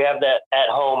that. You have that at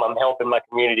home. I'm helping my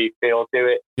community feel to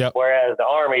it. Yep. Whereas the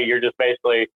Army, you're just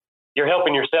basically you're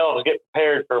helping yourselves get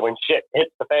prepared for when shit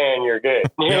hits the fan. You're good.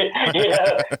 And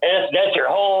that's your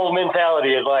whole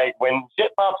mentality. Is like when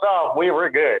shit pops off, we're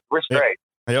good. We're straight.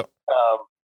 Yep.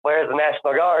 Whereas the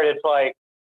National Guard, it's like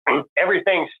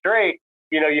everything's straight.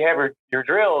 You have your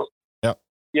drills. Yep.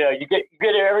 You get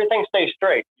everything stays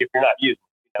straight if you're not using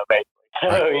it. Basically.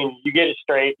 Right. I mean, you get it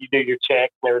straight, you do your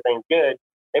checks, and everything's good.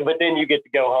 But then you get to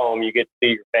go home, you get to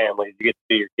see your families, you get to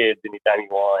see your kids anytime you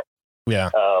want. Yeah.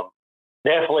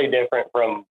 Definitely different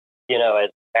from, as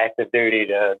active duty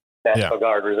to National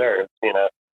Guard reserves,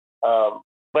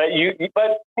 But you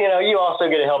also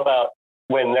get to help out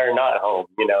when they're not home,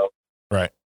 Right.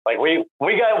 Like we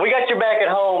got your back at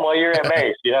home while you're at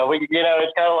base,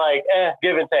 it's kind of like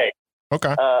give and take.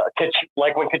 Okay.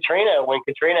 Like when Katrina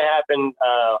happened,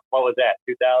 what was that?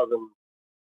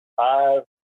 2005,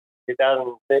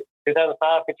 2006,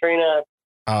 2005 Katrina.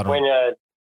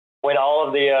 When all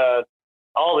of the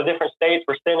different states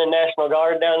were sending National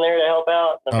Guard down there to help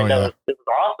out. It was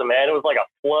awesome, man. It was like a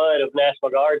flood of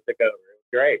National Guard took over. It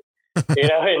was great.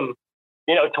 And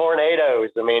tornadoes.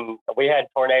 I mean, we had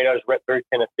tornadoes rip through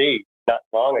Tennessee not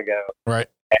long ago. Right.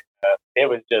 And, it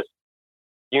was just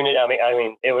I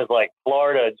mean, it was like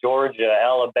Florida, Georgia,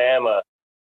 Alabama,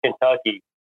 Kentucky.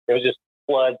 It was just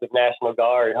floods of National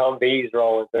Guard, Humvees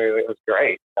rolling through. It was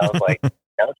great. I was like, that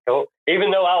was cool.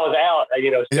 Even though I was out,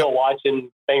 still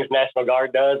watching things National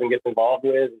Guard does and gets involved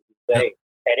with. It's insane.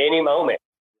 At any moment,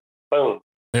 boom.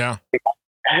 Yeah.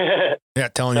 Yeah.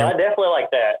 Telling I definitely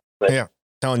like that. But, yeah.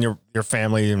 Telling your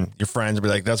family and your friends, be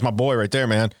like, that's my boy right there,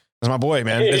 man. That's my boy,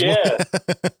 man. And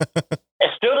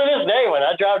still to this day, when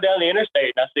I drive down the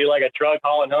interstate and I see like a truck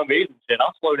hauling Humvees and shit,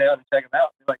 I'll slow down and check them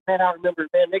out. They're like, man, I remember,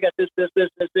 man, they got this. And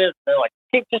they're like,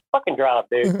 just fucking drive,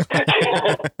 dude. Because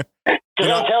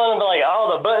I'm telling them like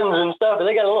all the buttons and stuff, and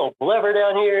they got a little lever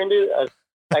down here and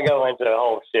I go into the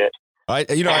whole shit. I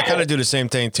kind of do the same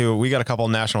thing too. We got a couple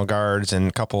of National Guards and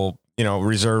a couple,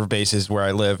 reserve bases where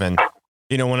I live, and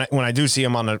when I do see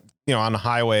them on the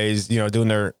highways, doing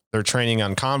their training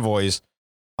on convoys,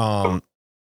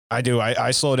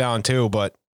 I slow down too,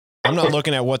 but I'm not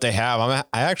looking at what they have.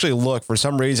 I actually look for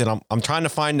some reason. I'm trying to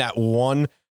find that one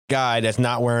guy that's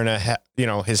not wearing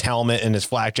his helmet and his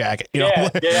flak jacket. Yeah.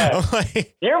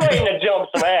 Like, you're waiting to jump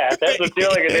some ass. That's what you're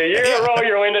looking to do. You're gonna roll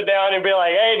your window down and be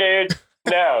like, "Hey, dude,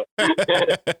 no."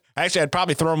 Actually, I'd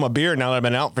probably throw him a beer now that I've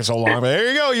been out for so long. But there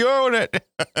you go, you own it.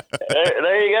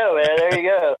 there you go, man. There you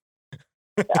go.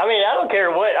 I mean, I don't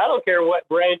care what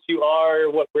branch you are,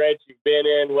 what branch you've been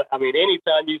in.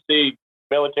 Anytime you see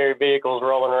military vehicles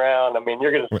rolling around,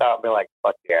 you're going to stop and be like,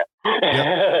 fuck yeah.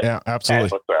 Yeah, absolutely.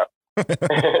 That's what's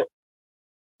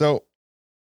up.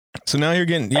 So now you're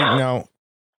getting,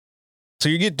 so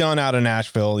you get done out of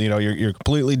Nashville, you're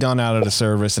completely done out of the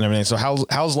service and everything. So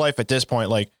how's life at this point?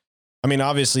 Like,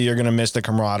 obviously you're going to miss the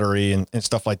camaraderie and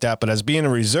stuff like that, but as being a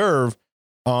reserve,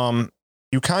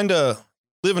 you kind of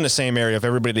live in the same area of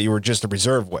everybody that you were just a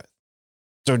reserve with.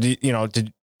 So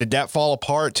did that fall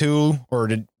apart too? Or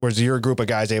was your group of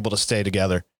guys able to stay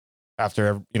together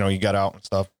after, you got out and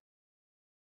stuff?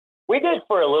 We did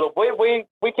for a little.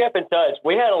 We kept in touch.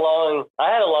 I had a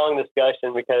long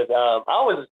discussion because I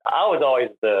was always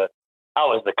the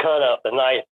cut up, the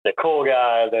nice, the cool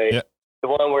guy, the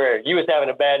one where you was having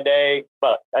a bad day,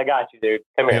 but I got you, dude.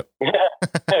 Come here.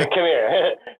 Come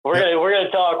here. We're gonna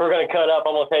talk. We're gonna cut up.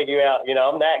 I'm gonna take you out.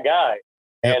 I'm that guy.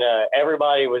 Yep. And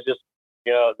everybody was just,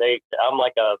 I'm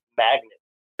like a magnet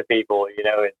to people.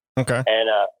 Okay. And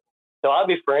so I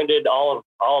befriended all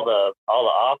the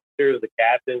officers, the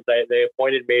captains. They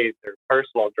appointed me their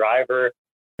personal driver.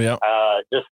 Yeah.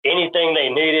 Just anything they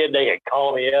needed, they could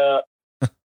call me up.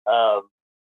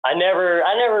 I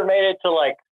never made it to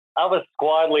like. I was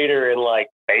squad leader in like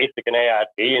basic and AIT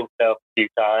and stuff a few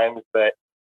times, but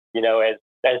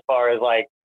as far as like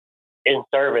in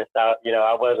service. I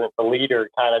wasn't the leader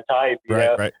kind of type. You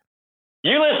know? Right.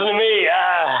 You listen to me.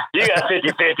 You got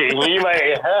 50-50. You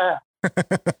may.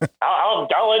 I'll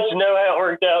let you know how it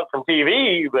worked out from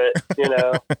TV, but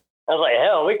I was like,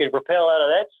 hell, we could repel out of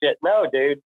that shit. No,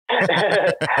 dude.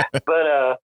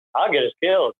 But I'll get us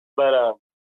killed. But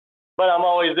I'm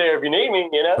always there if you need me.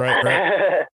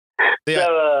 Right. Yeah.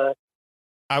 So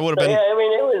I would have been. Yeah, I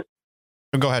mean, it was.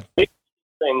 Go ahead. Being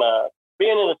in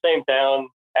the same town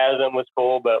as them was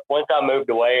cool, but once I moved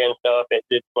away and stuff, it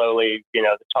did slowly.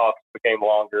 The talks became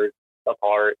longer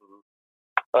apart, and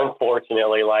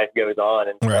unfortunately, life goes on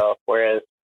and stuff. Whereas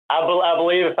I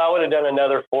believe if I would have done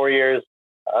another 4 years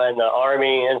in the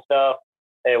Army and stuff,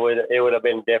 it would have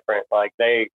been different. Like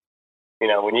they,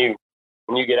 when you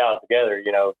get out together,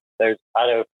 I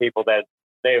know people that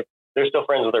they're still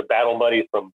friends with their battle buddies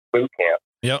from boot camp.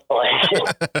 Yep.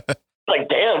 Like,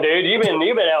 damn, dude, you've been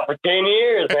out for 10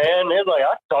 years, man. It's like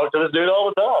I talk to this dude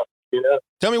all the time.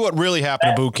 Tell me what really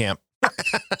happened to boot camp.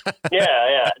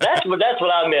 Yeah. That's what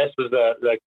I missed was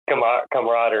the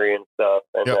camaraderie and stuff,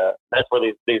 and that's where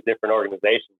these different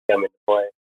organizations come into play.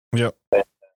 Yep.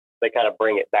 They kind of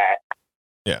bring it back.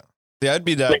 Yeah. I'd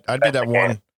be that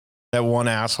one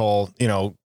asshole,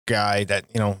 guy that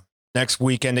next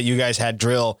weekend that you guys had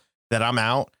drill that I'm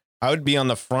out. I would be on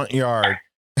the front yard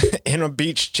in a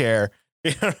beach chair,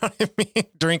 you know what I mean?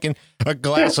 Drinking a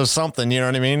glass of something, you know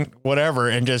what I mean? Whatever.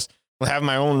 And just have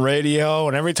my own radio.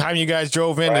 And every time you guys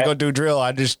drove in to go do drill,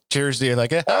 I just cheers to you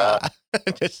like,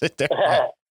 just sit there,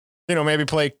 maybe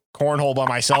play cornhole by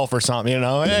myself or something,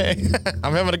 hey,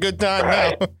 I'm having a good time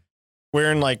now.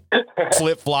 Wearing like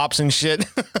flip flops and shit.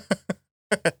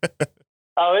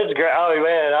 Oh, it's great. Oh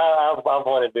man, I've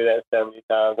wanted to do that so many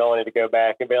times. I wanted to go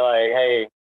back and be like, hey,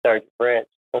 Sergeant French,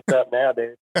 what's up now,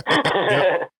 dude?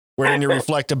 Yep. Wearing your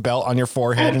reflective belt on your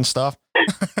forehead and stuff.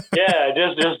 Yeah,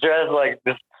 just dress like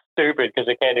this stupid because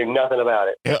they can't do nothing about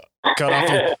it. Yeah,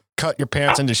 cut your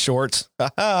pants into shorts.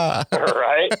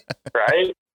 Right.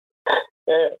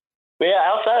 Yeah,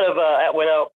 outside of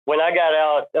when I got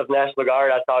out of National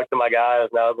Guard, I talked to my guys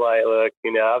and I was like, look,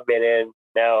 I've been in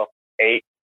now 8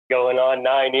 going on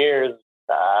 9 years.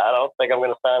 I don't think I'm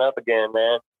going to sign up again,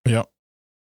 man. Yep.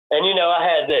 And I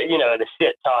had the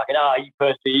shit talking. Oh, you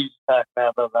pussy, you just talk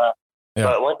about blah blah. Yeah.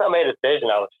 But once I made a decision,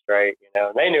 I was straight.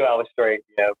 And they knew I was straight.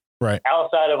 Right.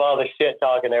 Outside of all the shit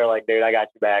talking, they were like, dude, I got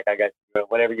you back. I got you.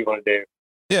 Whatever you want to do.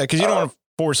 Yeah, because you don't want to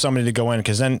force somebody to go in.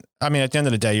 Because then, I mean, at the end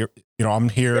of the day, I'm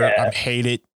here. Yeah. I hate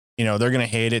it. They're gonna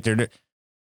hate it. Their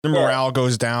morale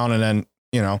goes down, and then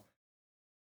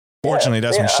fortunately,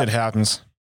 that's when shit happens.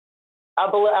 I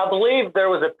believe there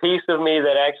was a piece of me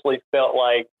that actually felt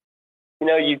like,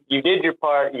 you did your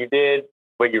part. You did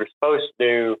what you were supposed to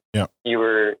do. Yeah. You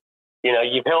were,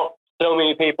 you've helped so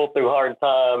many people through hard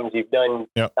times. You've done.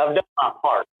 Yep. I've done my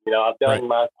part. I've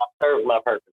done I've served my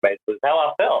purpose. Basically, is how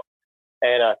I felt.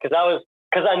 And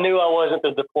because I knew I wasn't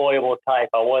the deployable type.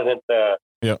 I wasn't the.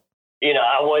 Yeah.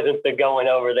 I wasn't the going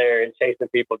over there and chasing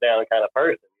people down kind of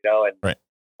person. And right.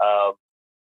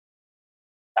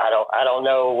 I don't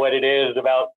know what it is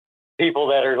about people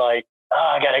that are like,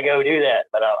 I gotta go do that.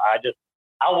 But I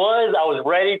was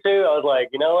ready to. I was like,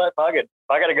 you know what? If I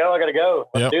gotta go, I gotta go.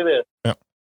 Let's do this. Yep.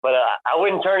 But I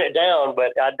wouldn't turn it down.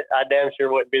 But I damn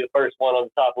sure wouldn't be the first one on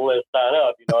the top of the list to sign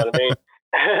up. You know what I mean?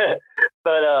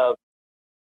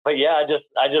 But yeah,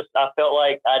 I felt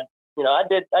like I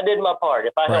did my part.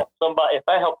 If I helped somebody, if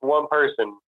I helped one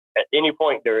person at any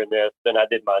point during this, then I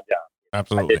did my job.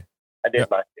 Absolutely. I did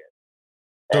my shit.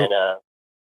 And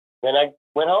then I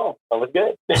went home. I was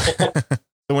good.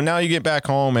 So when now you get back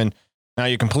home and now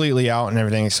you're completely out and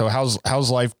everything. So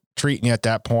how's life treating you at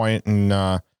that point? And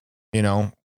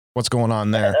what's going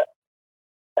on there?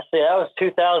 I see. That was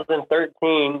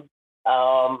 2013.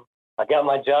 I got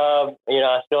my job.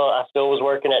 I still was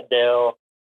working at Dell.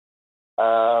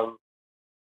 I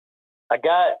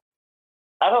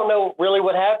don't know really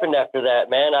what happened after that,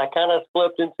 man. I kind of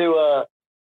slipped into a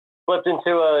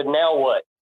now what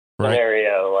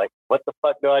scenario. Like, what the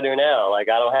fuck do I do now? Like,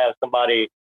 I don't have somebody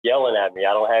yelling at me.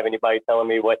 I don't have anybody telling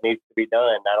me what needs to be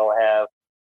done. I don't have.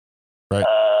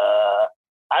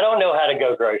 I don't know how to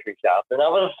go grocery shopping. I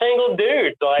was a single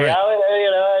dude, so like I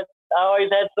always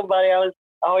had somebody. I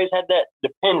always had that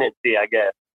dependency, I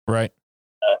guess. Right.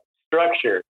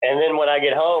 Structure, and then when I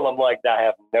get home, I'm like, I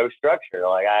have no structure.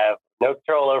 Like, I have no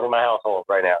control over my household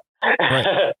right now.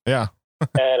 Right. Yeah.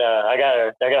 And I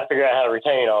gotta figure out how to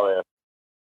retain all this.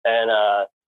 And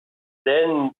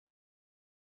then,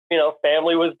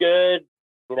 family was good.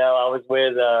 I was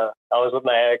with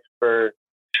my ex for a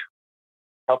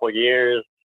couple of years,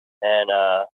 and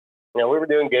we were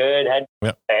doing good. Had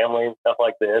family and stuff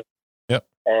like this.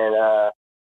 And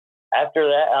after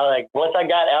that, once I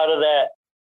got out of that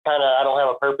kind of I don't have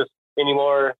a purpose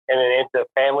anymore, and then into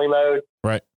family mode.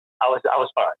 Right. I was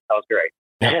fine. I was great.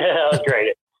 Yeah. I was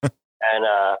great. And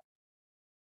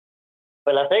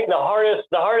but I think the hardest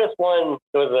one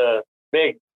was a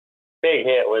big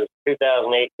hit was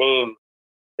 2018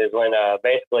 is when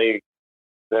basically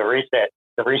the reset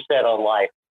on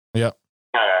life. Yep.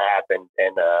 Kind of happened,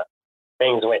 and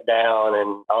things went down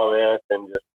and all this, and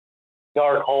just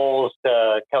dark holes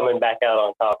coming back out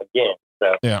on top again.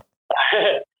 So yeah,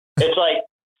 it's like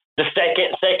the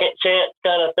second chance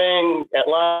kind of thing at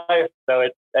life. So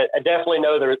I definitely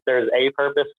know there's a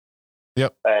purpose.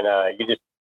 Yep. And you just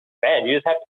have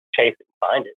to chase it and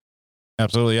find it.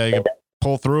 Absolutely. Yeah, you can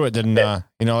pull through it. Then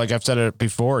like I've said it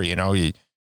before, you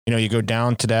go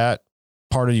down to that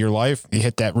part of your life, you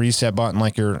hit that reset button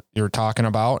like you're talking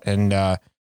about, and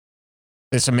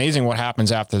it's amazing what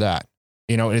happens after that.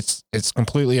 It's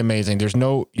completely amazing.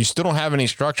 You still don't have any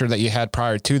structure that you had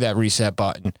prior to that reset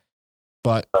button,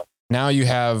 but now you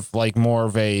have like more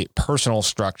of a personal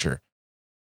structure.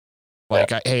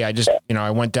 Like,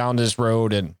 I went down this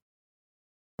road and,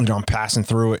 I'm passing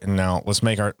through it, and now let's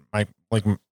make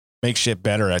make shit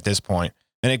better at this point.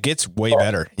 And it gets way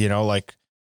better,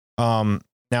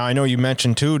 now I know you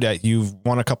mentioned too that you've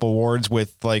won a couple awards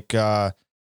with like,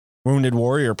 Wounded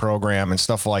Warrior program and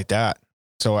stuff like that.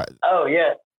 So, oh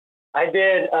yeah, I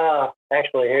did.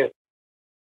 Actually,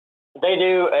 they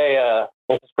do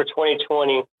this is for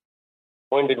 2020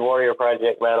 Wounded Warrior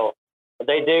Project medal.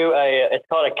 They do it's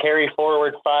called a carry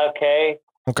forward 5K.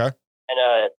 Okay.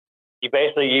 And you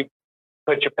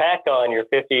put your pack on, your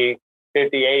 50,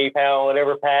 80 pound,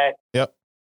 whatever pack. Yep.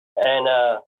 And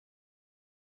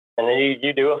then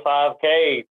you do a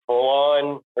 5K full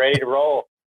on, ready to roll.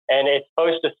 And it's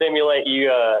supposed to simulate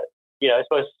it's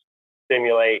supposed to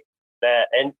simulate that.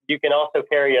 And you can also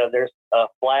carry there's a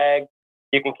flag.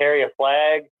 You can carry a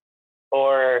flag,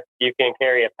 or you can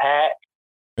carry a pack.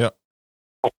 Yep.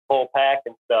 Full pack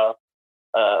and stuff.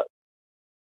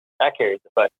 I carried the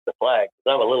flag because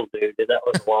I'm a little dude, and that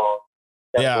was long.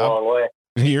 That's a long way.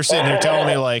 You're sitting here telling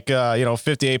me like,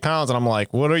 58 pounds, and I'm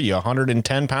like, what are you,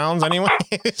 110 pounds anyway?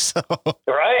 So,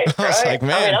 right. I was like,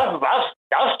 man, I mean,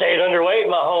 I've stayed underweight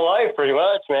my whole life pretty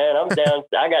much, man. I'm down.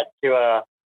 I got to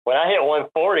when I hit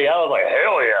 140, I was like,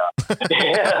 hell yeah.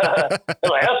 Yeah. I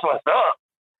was like, that's what's up.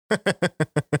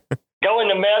 Going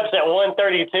to MEPS at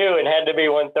 132 and had to be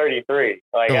 133.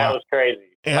 Like, that was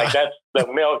crazy. Yeah. Like, that's the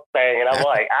milk thing. And I'm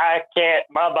like, I can't,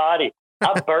 my body,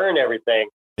 I burn everything.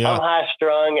 Yeah. I'm high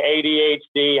strung,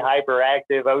 ADHD,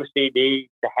 hyperactive, OCD,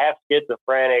 half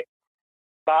schizophrenic,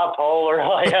 bipolar.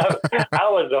 Like, I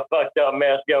was a fucked up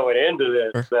mess going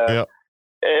into this. So yep.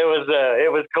 It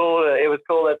was cool. It was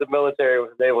cool that the military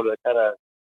was able to kind of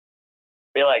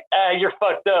be like, you're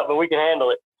fucked up, but we can handle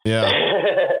it.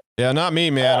 Yeah. Yeah. Not me,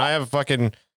 man. I have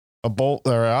fucking a bolt,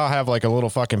 or I'll have like a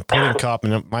little fucking pudding cup,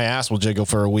 and my ass will jiggle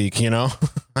for a week. I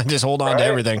just hold on to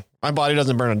everything. My body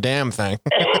doesn't burn a damn thing.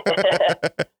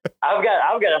 I've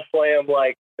got to slam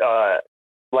like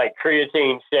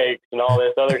creatine shakes and all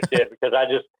this other shit, because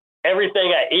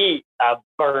everything I eat, I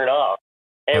burn off.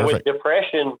 And Perfect. With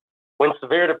depression, when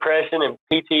severe depression and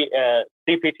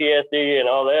CPTSD and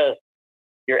all this,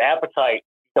 your appetite,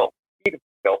 you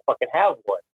don't fucking have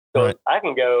one. So right. I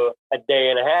can go a day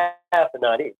and a half and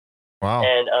not eat. Wow.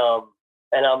 And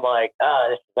I'm like,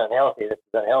 this is unhealthy.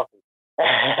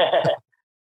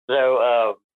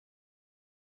 So,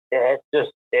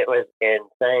 it was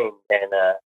insane. And,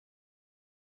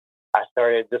 I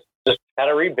started just kind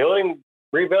of rebuilding,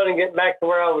 getting back to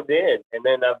where I was in. And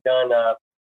then I've done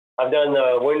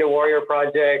the Wounded Warrior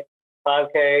Project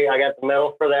 5K. I got the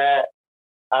medal for that.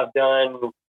 I've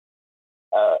done,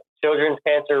 children's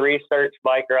cancer research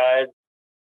bike rides.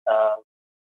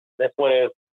 This one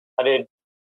I did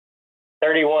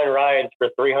 31 rides for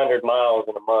 300 miles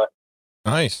in a month.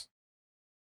 Nice.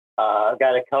 I've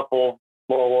got a couple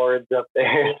more awards up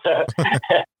there.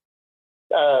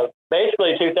 So,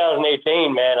 basically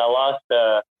 2018, man, I lost,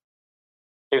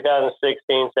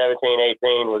 2016, 17,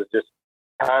 18 was just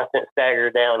constant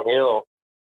stagger downhill.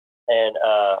 And,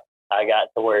 I got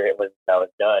to where I was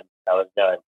done.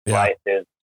 Yeah.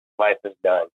 Life is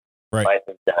done. Right. Life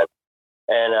is done.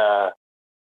 And,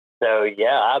 so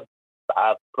yeah,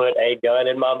 I put a gun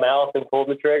in my mouth and pulled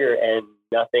the trigger, and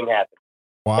nothing happened.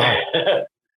 Wow.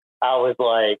 I was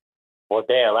like, well,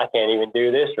 damn, I can't even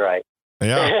do this right.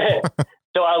 Yeah.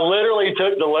 So I literally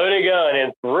took the loaded gun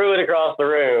and threw it across the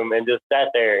room and just sat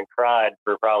there and cried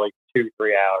for probably 2-3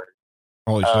 hours.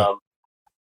 Holy shit.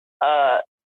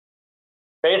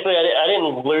 Basically, I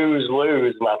didn't lose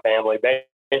my family.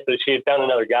 so she had found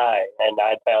another guy, and I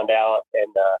had found out,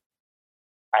 and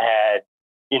I had,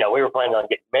 we were planning on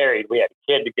getting married. We had a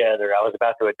kid together. I was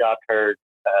about to adopt her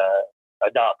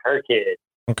kid.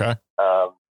 Okay.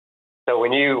 So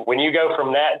when you go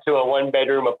from that to a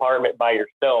 1-bedroom apartment by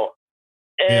yourself,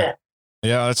 Yeah,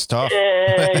 that's tough.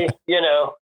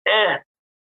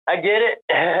 I get it.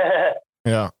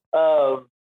 Yeah.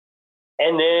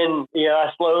 And then,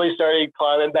 I slowly started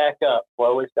climbing back up.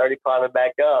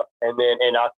 And then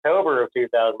in October of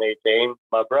 2018,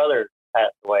 my brother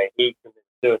passed away. He committed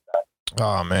suicide.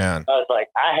 Oh, man. I was like,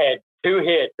 I had 2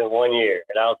 hits in 1 year.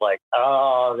 And I was like,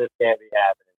 oh, this can't be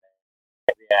happening,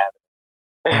 man.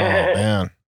 Oh,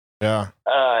 man. Yeah.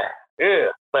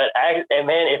 But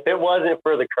man, if it wasn't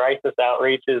for the crisis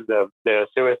outreaches, the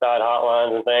suicide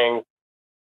hotlines and things,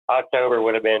 October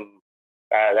would have been,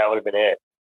 that would have been it.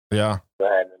 Yeah.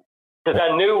 Because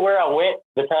I knew where I went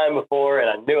the time before, and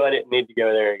I knew I didn't need to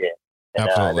go there again. And,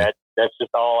 Absolutely. That's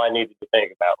just all I needed to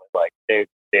think about was like, dude.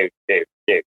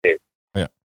 Yeah.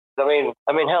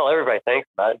 I mean, hell, everybody thinks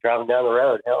about it driving down the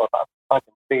road. Hell, if I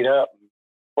fucking speed up and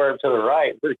swerve to the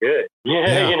right, we're good.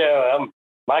 Yeah.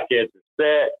 My kids are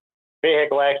set.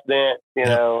 Vehicle accident,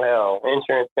 hell,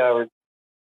 insurance covered.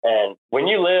 And when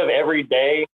you live every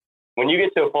day, when you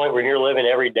get to a point where you're living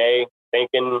every day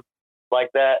thinking like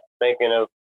that, thinking of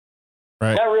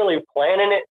not really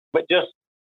planning it, but just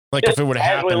like if it would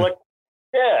have happened.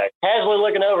 Casually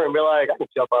looking over and be like, I can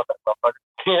jump off that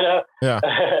motherfucker, Yeah.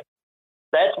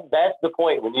 That's the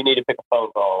point when you need to pick a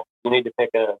phone call. You need to pick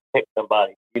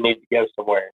somebody. You need to go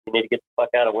somewhere. You need to get the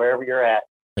fuck out of wherever you're at.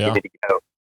 Yeah. You need to go.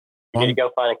 You need to go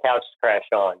find a couch to crash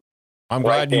on. I'm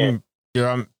glad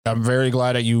I'm very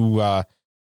glad that you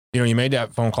you made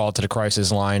that phone call to the crisis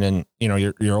line, and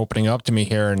you're opening up to me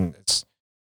here, and it's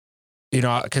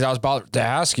because I was about to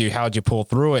ask you how'd you pull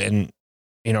through it, and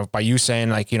by you saying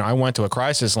like I went to a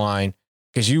crisis line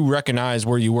because you recognize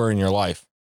where you were in your life,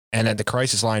 and that the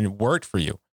crisis line worked for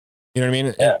you. You know what I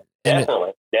mean? Yeah,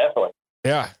 definitely.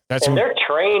 Yeah, and they're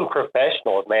trained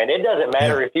professionals, man. It doesn't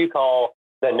matter if you call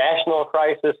the National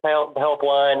Crisis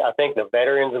Helpline. I think the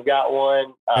veterans have got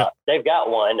one. They've got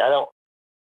one.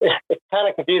 It's kind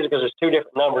of confusing because there's 2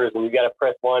 different numbers and you got to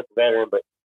press 1 for veteran, but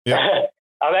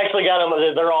I've actually got them.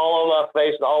 They're all on my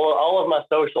face. All of my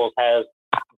socials has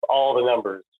all the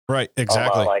numbers. Right.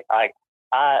 Exactly. I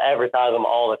advertise them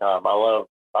all the time. I love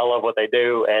what they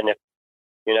do. And if,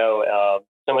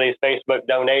 some of these Facebook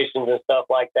donations and stuff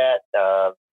like that,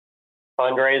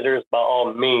 fundraisers, by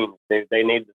all means, they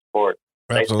need the support.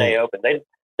 Absolutely. They stay open.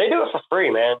 They do it for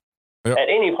free, man. Yep. At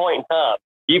any point in time,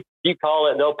 you call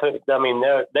it, they'll put. I mean,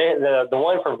 the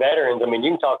one for veterans. I mean,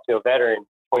 you can talk to a veteran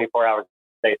 24 hours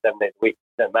a day, 7 days a week.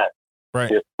 Doesn't matter. Right.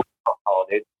 Just call,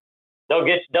 dude.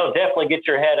 They'll definitely get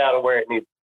your head out of where it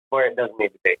doesn't need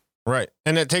to be. Right,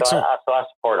 and it takes. So I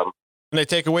support them. And they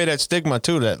take away that stigma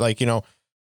too. That like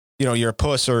you're a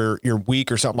puss or you're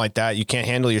weak or something like that. You can't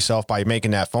handle yourself by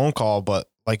making that phone call. But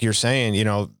like you're saying,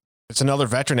 it's another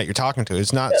veteran that you're talking to.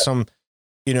 It's not some,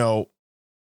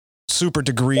 super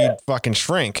degreed fucking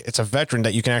shrink. It's a veteran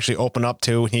that you can actually open up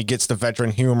to. He gets the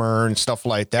veteran humor and stuff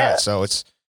like that. Yeah. So it's,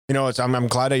 I'm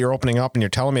glad that you're opening up and you're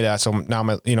telling me that. So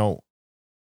now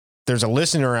there's a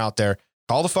listener out there.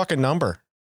 Call the fucking number,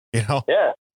 Yeah.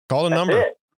 Call the number.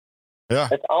 It. Yeah.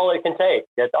 That's all it can take.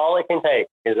 That's all it can take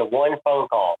is a 1 phone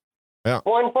call. Yeah.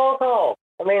 1 phone call.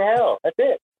 I mean, hell, that's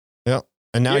it. Yeah.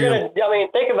 And now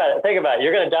think about it.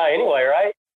 You're going to die anyway,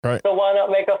 right? Right. So why not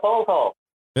make a phone call?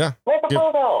 Yeah. Make a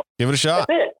phone call. Give it a shot.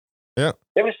 That's it. Yeah.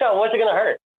 Give it a shot. What's it going to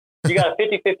hurt? You got a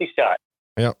 50-50 shot.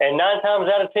 Yeah. And 9 times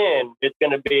out of 10, it's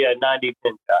going to be a 90-10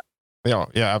 shot. Yeah.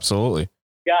 Yeah, absolutely.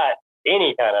 Got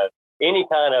any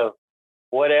kind of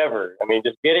whatever. I mean,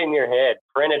 just get it in your head,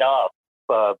 print it off,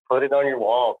 put it on your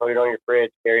wall, put it on your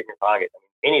fridge, carry it in your pocket. I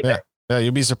mean, anything. Yeah.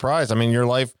 You'd be surprised. I mean, your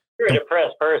life. If you're a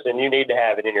depressed person, you need to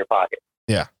have it in your pocket.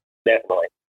 Yeah. Definitely.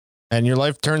 And your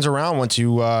life turns around once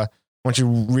you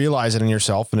realize it in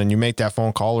yourself, and then you make that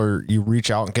phone call or you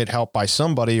reach out and get help by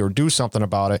somebody or do something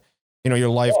about it. Your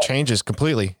life changes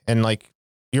completely. And like,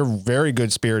 you're very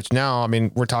good spirits now. I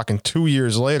mean, we're talking 2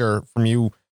 years later from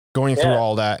you going through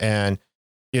all that, and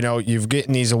you've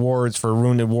getting these awards for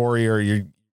Wounded Warrior.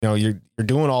 You're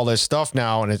doing all this stuff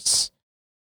now, and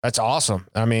that's awesome.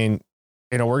 I mean,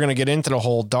 we're going to get into the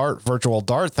whole virtual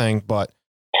dart thing, but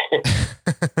that's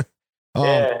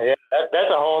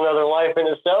a whole nother life in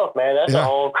itself, man. That's a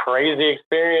whole crazy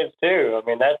experience too. I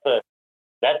mean, that's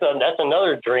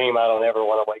another dream I don't ever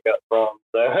want to wake up from.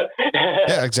 So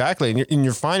yeah, exactly. And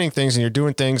you're finding things and you're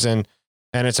doing things, and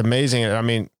it's amazing. I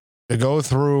mean, to go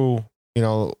through,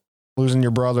 losing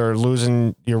your brother,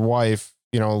 losing your wife,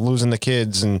 losing the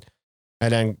kids, and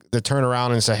and then to turn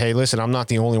around and say, hey, listen, I'm not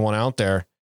the only one out there.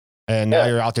 And now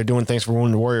you're out there doing things for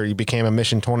Wounded Warrior. You became a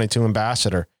Mission 22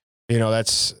 ambassador. You know,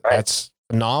 that's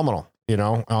phenomenal. You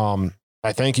know,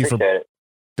 I thank you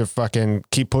to fucking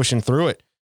keep pushing through it.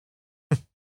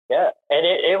 Yeah. And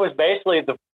it was basically if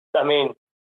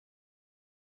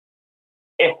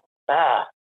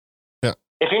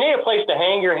you need a place to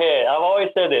hang your head, I've always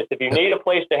said this, if you need a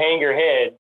place to hang your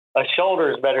head, a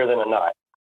shoulder is better than a knot.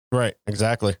 Right.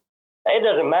 Exactly. It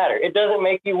doesn't matter. It doesn't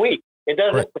make you weak. It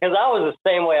doesn't, because I was the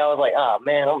same way. I was like, oh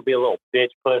man, I'm gonna be a little bitch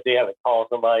pussy, having to call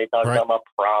somebody, talk about my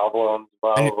problems,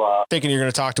 blah, blah, blah. Thinking you're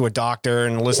going to talk to a doctor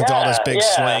and listen to all this big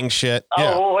slang shit. Oh,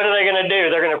 well, what are they going to do?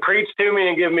 They're going to preach to me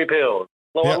and give me pills.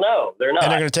 Well, no, they're not.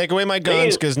 And they're going to take away my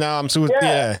guns because now I'm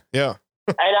yeah.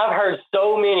 And I've heard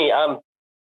so many, I'm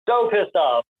so pissed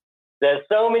off that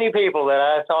so many people that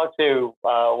I've talked to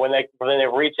when they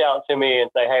reach out to me and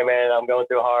say, hey man, I'm going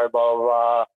through hard, blah, blah,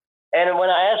 blah. And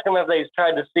when I ask them if they've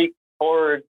tried to seek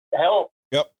for help,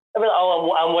 I mean,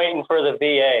 I'm waiting for the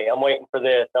VA. I'm waiting for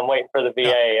this. I'm waiting for the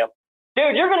VA.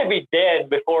 Dude, you're going to be dead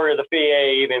before the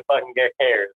VA even fucking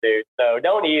cares, dude. So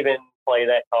don't even play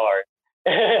that card.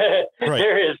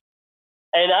 There is,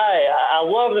 and I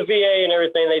love the VA and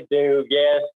everything they do.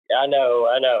 Yes, I know,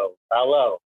 I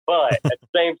love them. But at the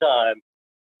same time,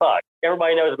 fuck,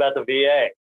 everybody knows about the VA.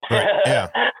 Right. Yeah.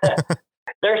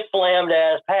 They're slammed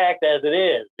ass packed as it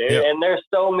is, dude. Yep. And there's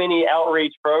so many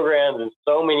outreach programs and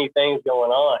so many things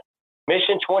going on.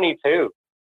 Mission 22.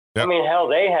 Yep. I mean, hell,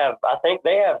 I think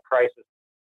they have crisis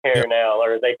care now,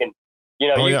 or they can,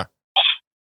 go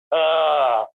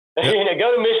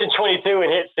to Mission 22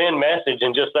 and hit send message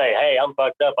and just say, hey, I'm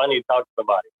fucked up. I need to talk to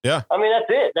somebody. Yeah. I mean, that's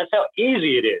it. That's how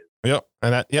easy it is. Yep.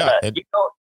 And that,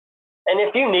 and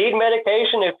if you need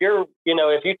medication, if you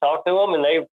talk to them and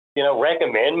they,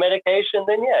 recommend medication,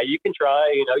 then you can try,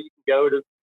 you can go to,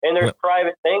 and there's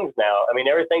private things now. I mean,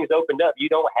 everything's opened up. You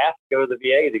don't have to go to the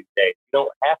VA these days. You don't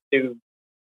have to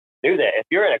do that. If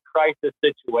you're in a crisis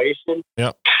situation,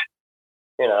 don't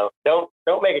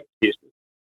make excuses.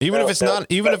 Even if it's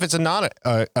not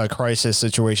a crisis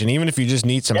situation, even if you just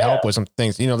need some help with some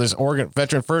things, there's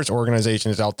Veteran First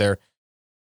organizations out there.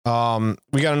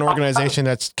 We got an organization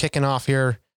that's kicking off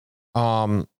here,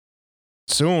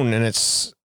 soon, and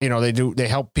it's, they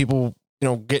help people,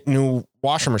 get new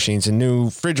washer machines and new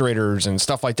refrigerators and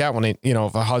stuff like that when they,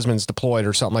 if a husband's deployed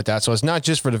or something like that. So it's not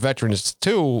just for the veterans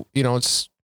too, it's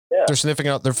their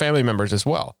significant, their family members as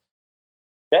well.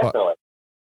 Definitely.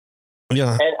 But,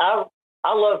 and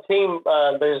I love Team,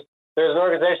 there's an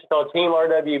organization called Team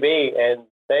RWB, and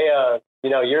they,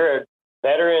 you're a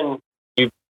veteran,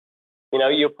 you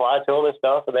apply to them and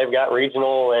stuff, and they've got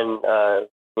regional and,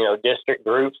 district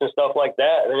groups and stuff like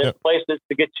that. And it's places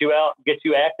to get you out, get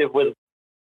you active with,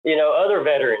 other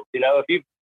veterans. If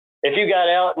you got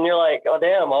out and you're like, oh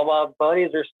damn, all my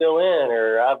buddies are still in,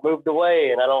 or I've moved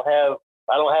away and I don't have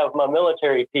my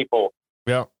military people.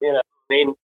 Yeah. They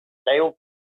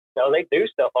do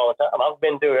stuff all the time. I've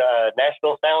been to a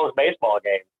Nashville Sounds baseball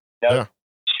game. A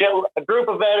group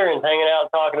of veterans hanging out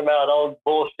talking about old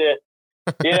bullshit.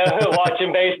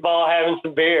 Watching baseball, having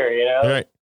some beer. Right.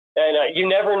 And you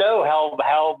never know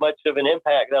how much of an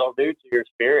impact that'll do to your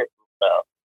spirit and stuff.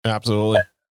 Absolutely.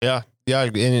 Yeah. Yeah.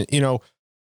 And the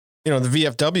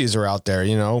VFWs are out there.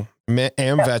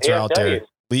 AMVETs are out there.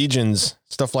 Legions,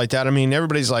 stuff like that. I mean,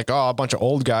 everybody's like, oh, a bunch of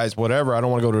old guys, whatever. I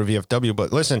don't want to go to a VFW.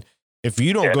 But listen, if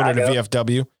you don't go to the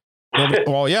VFW,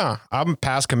 I'm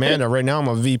past commander right now. I'm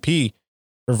a VP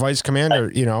or vice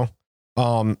commander.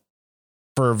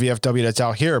 For a VFW that's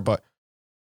out here, but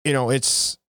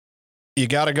you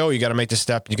got to go, you got to make the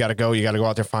step. You got to go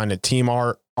out there, find a Team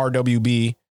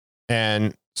RWB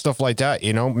and stuff like that.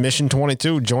 Mission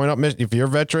 22, join up. If you're a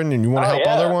veteran and you want to help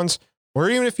other ones, or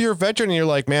even if you're a veteran and you're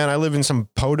like, man, I live in some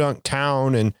podunk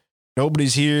town and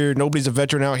nobody's here. Nobody's a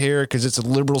veteran out here because it's a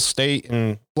liberal state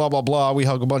and blah, blah, blah. We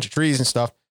hug a bunch of trees and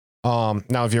stuff.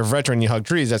 Now, if you're a veteran, you hug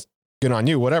trees, that's good on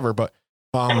you, whatever. But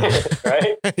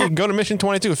right? You can go to Mission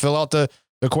 22, fill out the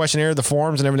questionnaire, the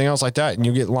forms and everything else like that. And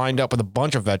you get lined up with a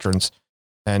bunch of veterans.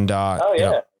 And,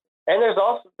 and there's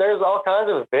all kinds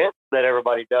of events that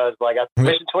everybody does. Like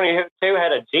Mission 22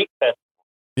 had a Jeep festival.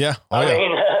 Yeah. I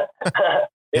mean,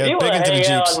 if you want to hang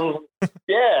out and,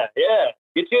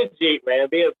 get you a Jeep, man,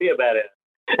 be a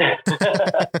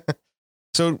badass.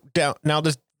 So now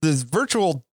this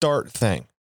virtual dart thing.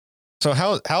 So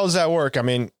how does that work? I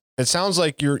mean, it sounds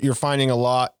like you're finding a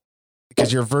lot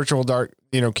because you're a virtual dart,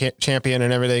 champion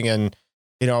and everything. And,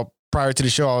 prior to the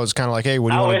show, I was kind of like, hey,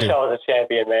 what do you want to do? I wish I was a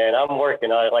champion, man. I'm working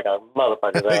on it like a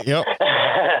motherfucker. Yep.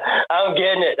 I'm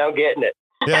getting it.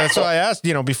 Yeah, that's why I asked,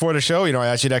 before the show, I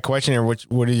asked you that question here,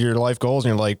 what are your life goals?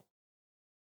 And you're like,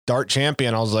 dart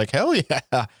champion. I was like, hell yeah.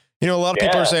 A lot of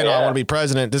people are saying, oh, I want to be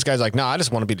president. This guy's like, no, I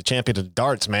just want to be the champion of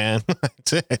darts, man.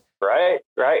 That's it. Right.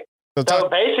 So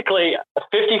basically,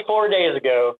 54 days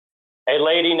ago, a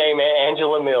lady named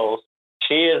Angela Mills,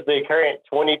 she is the current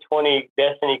 2020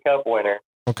 Destiny Cup winner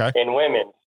in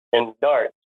women's in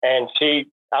darts. And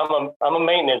I'm a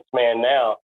maintenance man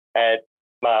now at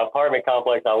my apartment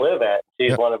complex I live at.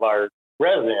 She's one of our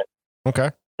residents.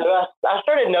 Okay. So I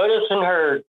started noticing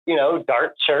her,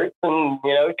 dart shirts and,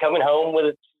 coming home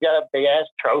with she got a big ass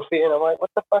trophy. And I'm like, what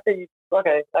the fuck are you?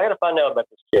 Okay, I got to find out about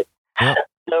this shit. Yep.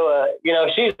 So,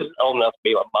 she's old enough to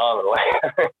be my mom or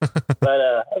whatever. But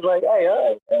I was like, hey,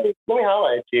 let me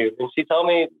holler at you. And she told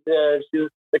me she's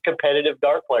a competitive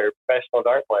dart player, professional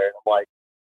dart player. And I'm like,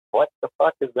 what the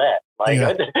fuck is that? Like,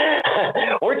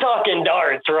 we're talking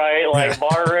darts, right? Like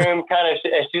barroom kind of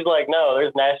shit. And she's like, no,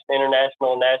 there's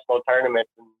international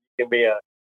tournaments, and you can be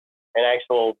an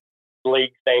actual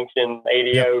league sanctioned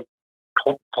ADO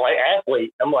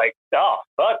athlete. I'm like, oh,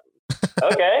 fuck.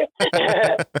 Okay.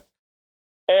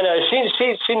 And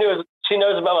she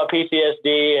knows about my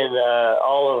PTSD and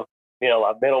all of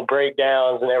my mental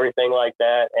breakdowns and everything like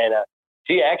that. And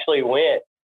she actually went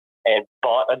and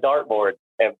bought a dartboard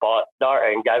and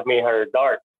gave me her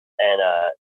dart. And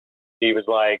she was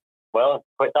like, "Well,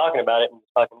 quit talking about it and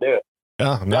just fucking do it."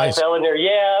 Oh, nice. So I telling her,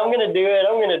 "Yeah, I'm gonna do it.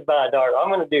 I'm gonna buy a dart.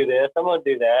 I'm gonna do this. I'm gonna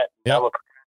do that." Yep. I'm a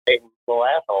procrastinating little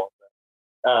asshole.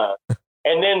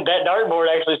 And then that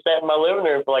dartboard actually sat in my living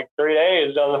room for like 3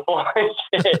 days on the floor and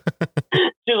shit.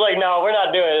 She's like, "No, we're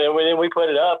not doing it." And then we put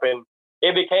it up, and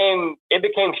it became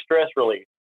stress relief.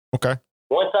 Okay.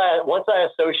 Once I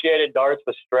associated darts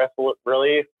with stress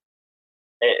relief,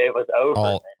 it was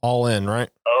over. All in,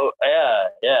 right? Oh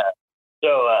yeah.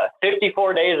 So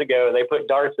 54 days ago, they put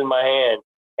darts in my hand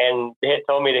and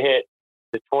told me to hit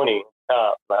the 20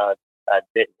 top. I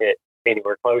didn't hit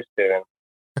anywhere close to him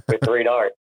with 3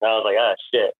 darts. And I was like, oh,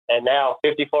 shit. And now,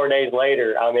 54 days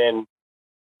later, I'm in,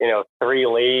 3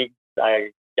 leagues. I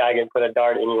can put a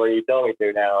dart anywhere you tell me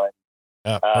to now.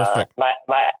 And, perfect. My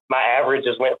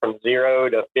averages went from 0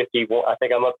 to 51. I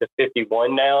think I'm up to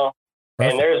 51 now.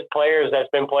 Perfect. And there's players that's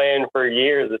been playing for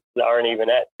years that aren't even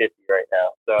at 50 right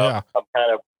now. So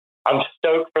I'm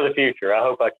stoked for the future. I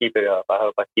hope I keep it up. I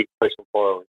hope I keep pushing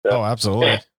forward. So. Oh,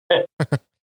 absolutely.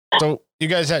 So you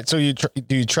guys do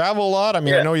you travel a lot? I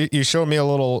mean, I know you showed me a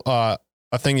little, a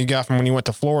thing you got from when you went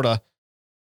to Florida.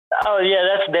 Oh yeah,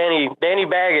 that's Danny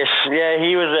Baggish. Yeah,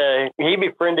 he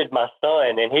befriended my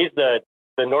son, and he's the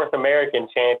North American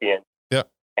champion. Yeah.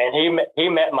 And he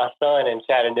met my son in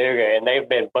Chattanooga, and they've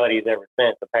been buddies ever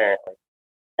since, apparently.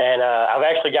 And I've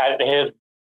actually got his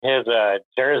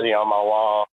jersey on my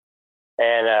wall.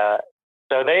 And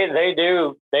so they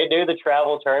do the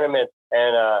travel tournaments,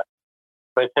 and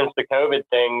but since the COVID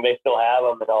thing, they still have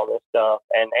them and all this stuff.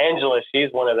 And Angela,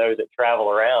 she's one of those that travel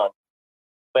around.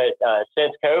 But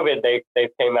since COVID, they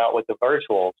came out with the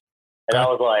virtuals, and I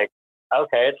was like,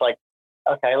 okay, it's like,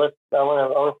 okay, I want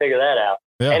to figure that out.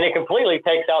 Yeah. And it completely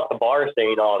takes out the bar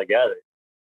scene altogether.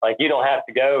 Like, you don't have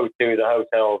to go to the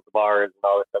hotels, the bars, and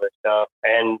all this other stuff.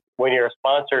 And when you're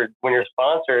sponsored,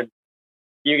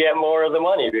 you get more of the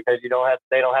money because they don't have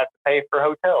to pay for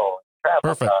hotel and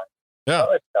travel time. Yeah.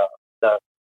 All that stuff.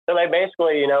 So they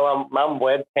basically, I'm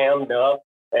webcammed up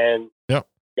and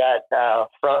got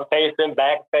front facing,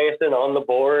 back facing on the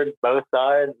board, both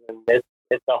sides, and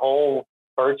it's a whole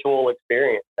virtual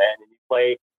experience, man. And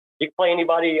you can play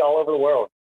anybody all over the world,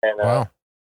 and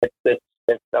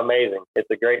it's amazing. It's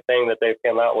a great thing that they've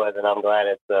come out with, and I'm glad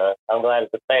it's a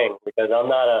thing, because I'm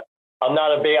not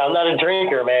a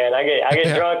drinker, man. I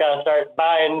get drunk, I start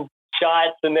buying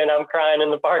shots, and then I'm crying in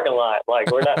the parking lot.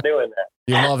 Like, we're not doing that.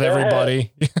 You love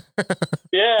everybody.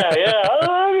 Yeah. I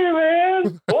love you,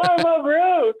 man. Why am I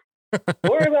broke?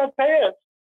 Where are my pants?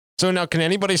 So now, can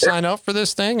anybody sign up for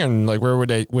this thing? And like, where would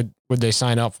they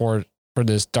sign up for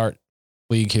this dart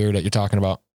league here that you're talking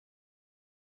about?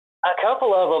 A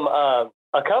couple of them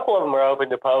are open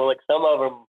to public. Some of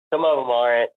them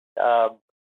aren't.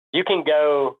 You can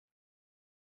go.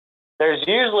 There's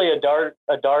usually a dart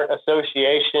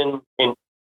association in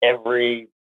every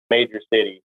major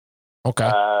city. Okay.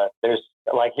 There's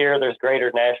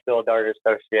Greater Nashville Dart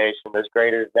Association. There's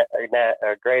Greater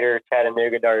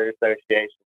Chattanooga Dart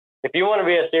Association. If you want to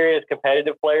be a serious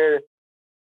competitive player,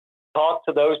 talk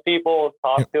to those people.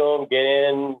 Talk to them. Get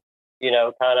in.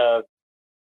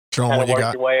 Kind of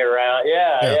work your way around.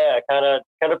 Yeah. Kind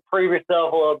of prove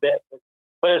yourself a little bit.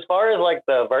 But as far as like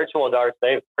the virtual darts,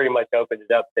 they've pretty much opened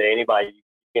it up to anybody.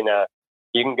 You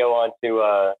can go on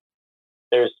to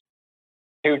there's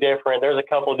there's a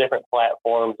couple different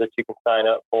platforms that you can sign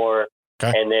up for.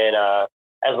 Okay. And then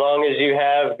as long as you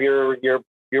have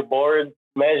your board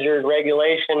measured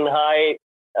regulation height,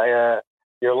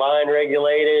 your line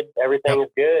regulated, everything is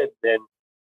good, then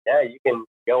yeah, you can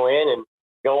go in and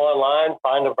go online,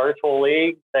 find a virtual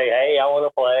league, say, hey, I want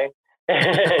to play,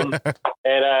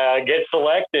 and get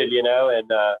selected, you know.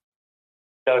 And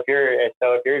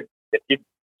if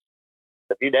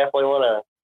you definitely want to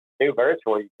do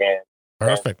virtual, you can.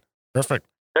 Perfect. There's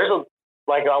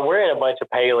we're in a bunch of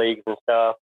pay leagues and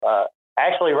stuff.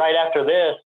 Actually, right after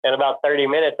this, in about 30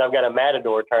 minutes, I've got a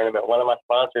Matador tournament. One of my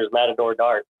sponsors, Matador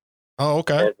Darts. Oh,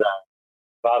 okay.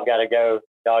 Bob got to go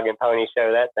dog and pony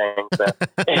show that thing. So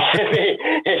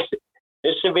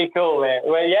it should be cool, man.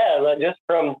 Well, yeah, just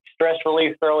from stress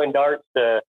relief throwing darts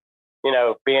to, you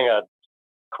know, being a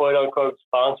quote unquote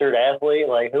sponsored athlete.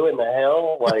 Like, who in the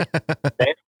hell? Like, am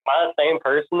I the same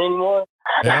person anymore?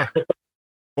 Yeah.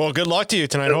 Well, good luck to you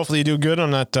tonight. Hopefully you do good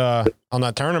on that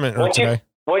tournament today.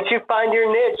 Once you find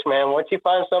your niche, man, once you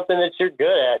find something that you're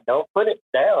good at, don't put it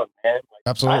down, man. Like,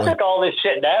 absolutely. I took all this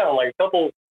shit down like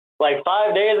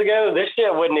 5 days ago. This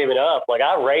shit wasn't even up. Like,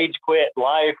 I rage quit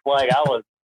life. Like, I was,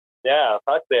 yeah,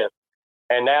 fuck this.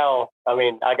 And now, I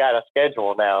mean, I got a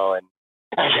schedule now, and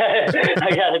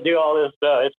I got to do all this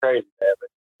stuff. It's crazy, man. But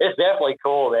it's definitely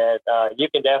cool, man. You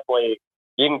can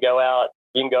go out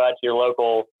to your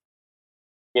local,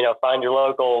 you know, find your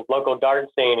local dart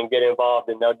scene and get involved,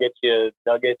 and they'll get you.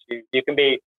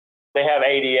 They have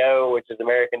ADO, which is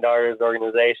American Darters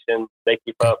Organization. They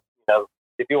keep up, you know,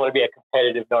 if you want to be a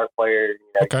competitive dart player, you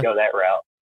know, you go that route.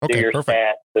 Okay, do your perfect.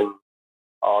 stats and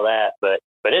all that. But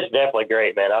it's definitely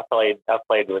great, man. I've played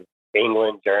with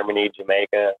England, Germany,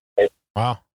 Jamaica.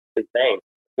 Wow. It's insane.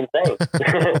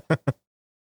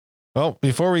 Well,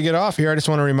 before we get off here, I just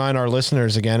want to remind our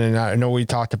listeners again, and I know we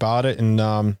talked about it,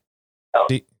 and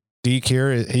Deke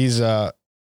here, he's you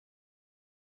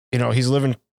know, he's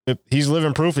living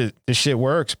proof that this shit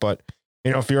works. But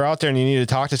you know, if you're out there and you need to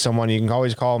talk to someone, you can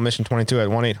always call Mission 22 at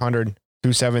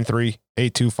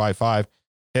 1-800-273-8255.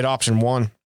 Hit option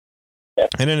 1. Yeah.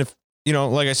 And then if, you know,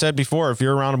 like I said before, if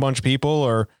you're around a bunch of people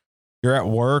or you're at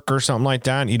work or something like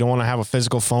that, and you don't want to have a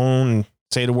physical phone and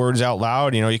say the words out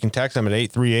loud, you know, you can text them at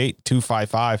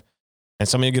 838-255 and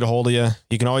somebody will get a hold of you.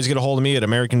 You can always get a hold of me at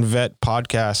American Vet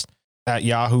Podcast at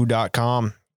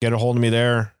yahoo.com. Get a hold of me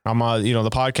there. I'm you know, the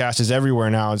podcast is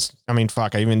everywhere now.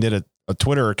 I even did a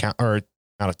Twitter account, or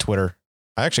not a Twitter.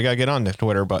 I actually got to get on to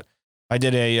Twitter, but I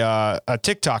did a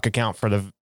TikTok account for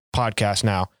the podcast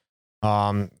now.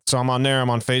 So I'm on there. I'm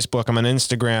on Facebook. I'm on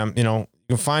Instagram. You know,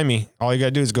 you can find me. All you got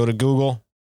to do is go to Google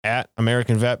at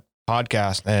American Vet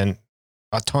Podcast, and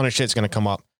a ton of shit's going to come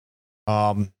up.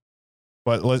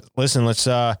 But listen, let's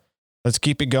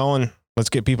keep it going. Let's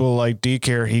get people like Deke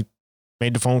here. He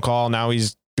made the phone call. Now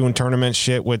he's doing tournament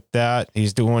shit with that.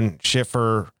 He's doing shit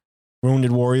for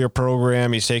Wounded Warrior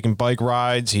program. He's taking bike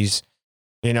rides. He's,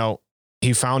 you know,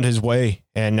 he found his way.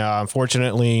 And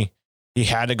unfortunately, he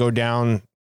had to go down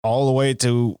all the way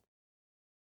to,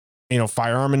 you know,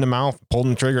 firearm in the mouth,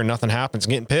 pulling the trigger, nothing happens,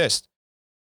 getting pissed,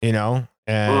 you know,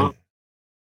 and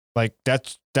like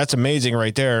that's amazing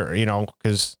right there, you know,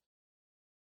 because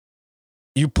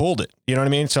you pulled it, you know what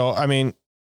I mean? So, I mean,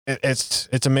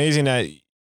 it's amazing that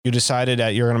you decided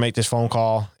that you're going to make this phone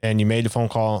call, and you made the phone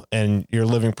call, and you're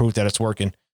living proof that it's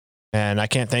working. And I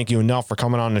can't thank you enough for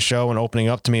coming on the show and opening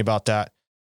up to me about that.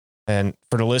 And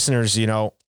for the listeners, you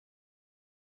know,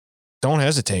 don't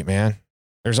hesitate, man.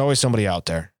 There's always somebody out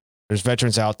there. There's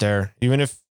veterans out there. Even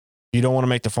if you don't want to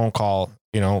make the phone call,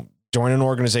 you know, join an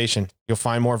organization. You'll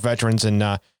find more veterans, and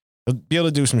you'll be able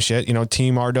to do some shit. You know,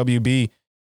 Team RWB.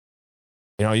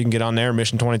 You know, you can get on there.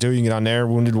 Mission 22. You can get on there.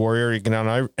 Wounded Warrior. You can get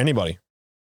on anybody.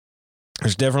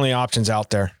 There's definitely options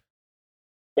out there.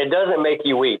 It doesn't make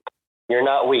you weak. You're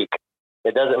not weak.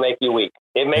 It doesn't make you weak.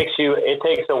 It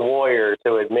takes a warrior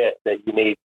to admit that you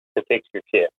need to fix your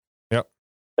shit. Yep.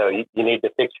 So you need to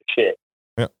fix your shit.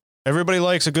 Yep. Everybody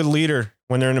likes a good leader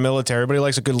when they're in the military. Everybody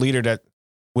likes a good leader that's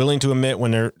willing to admit when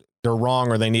they're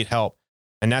wrong or they need help.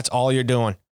 And that's all you're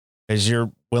doing is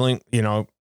you're willing, you know,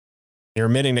 you're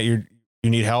admitting that you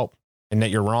need help and that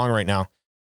you're wrong right now.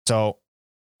 So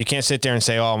you can't sit there and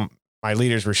say, oh, my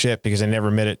leaders were shit because they never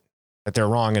admitted that they're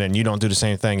wrong, and then you don't do the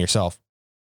same thing yourself.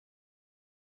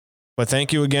 But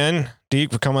thank you again,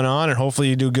 Deke, for coming on, and hopefully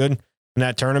you do good in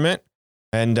that tournament.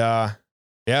 And yeah,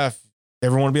 if you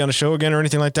ever want to be on the show again or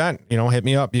anything like that, you know, hit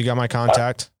me up. You got my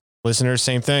contact. Listeners,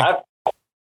 same thing.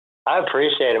 I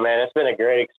appreciate it, man. It's been a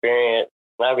great experience.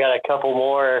 And I've got a couple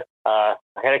more. I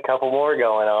had a couple more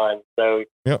going on, so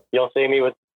You'll see me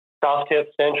with Soft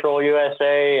Tip Central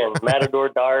USA and Matador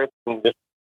Darts, and just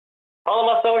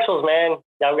Follow my socials, man.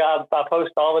 I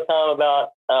post all the time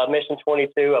about Mission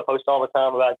 22. I post all the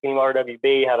time about Team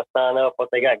RWB, how to sign up, what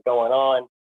they got going on.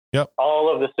 Yep.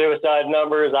 All of the suicide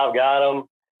numbers, I've got them.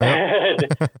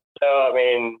 Yep. So I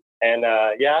mean, and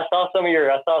I saw some of your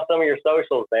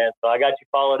socials, man. So I got you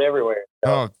followed everywhere.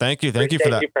 So oh, thank you for that.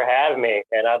 Thank you for having me,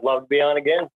 and I'd love to be on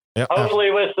again. Yep.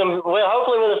 Hopefully with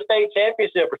a state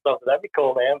championship or something. That'd be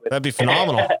cool, man. But, that'd be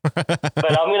phenomenal.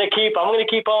 But I'm gonna keep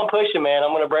on pushing, man.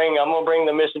 I'm gonna bring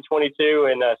the Mission 22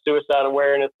 and suicide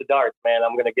awareness to darts, man.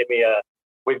 I'm gonna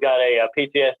we've got a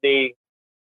PTSD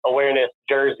awareness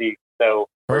jersey, so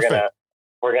Perfect.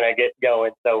 we're gonna get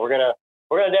going. So we're gonna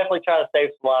definitely try to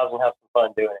save some lives and have some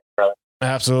fun doing it, brother.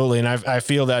 Absolutely, and I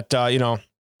feel that the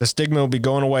stigma will be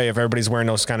going away if everybody's wearing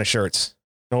those kind of shirts.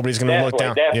 Nobody's gonna look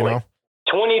down. Definitely.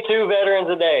 22 veterans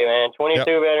a day, man. 22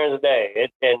 veterans a day.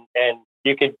 And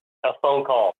you could, a phone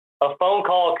call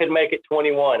could make it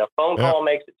 21. A phone call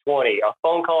makes it 20. A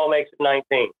phone call makes it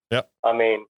 19. Yep. I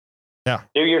mean,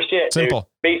 do your shit. Simple.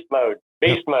 Dude.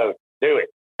 Beast mode. Do it.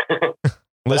 I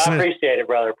appreciate it,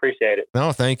 brother. Appreciate it.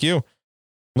 No, thank you.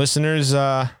 Listeners,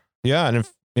 and if,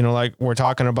 like we're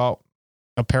talking about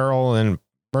apparel and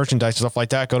merchandise, stuff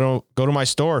like that, go to my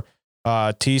store.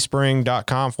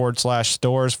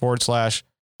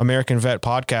 teespring.com/stores/American Vet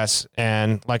Podcasts.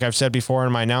 And like I've said before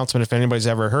in my announcement, if anybody's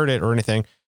ever heard it or anything,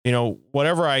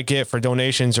 whatever I get for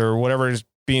donations or whatever is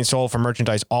being sold for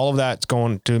merchandise, all of that's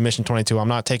going to Mission 22. I'm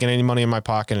not taking any money in my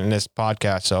pocket in this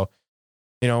podcast. So,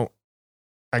 I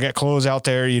got clothes out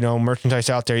there,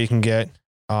 merchandise out there you can get.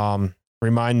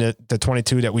 Remind the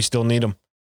 22 that we still need them.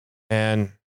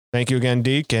 And thank you again,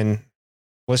 Deke, and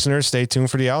listeners, stay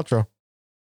tuned for the outro.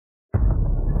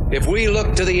 If we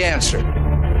look to the answer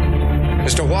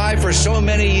as to why for so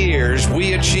many years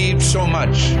we achieved so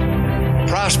much,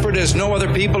 prospered as no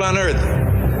other people on earth,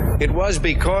 it was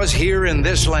because here in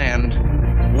this land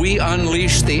we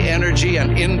unleashed the energy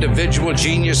and individual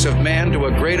genius of man to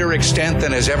a greater extent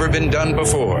than has ever been done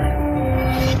before.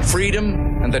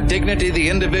 Freedom and the dignity of the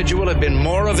individual have been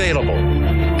more available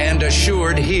and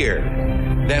assured here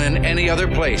than in any other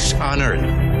place on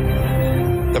earth.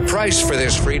 The price for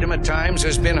this freedom at times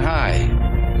has been high,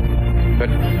 but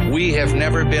we have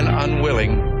never been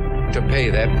unwilling to pay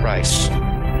that price.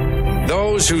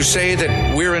 Those who say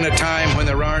that we're in a time when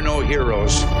there are no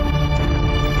heroes,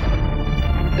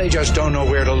 they just don't know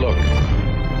where to look.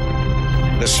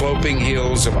 The sloping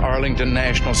hills of Arlington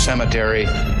National Cemetery,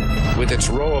 with its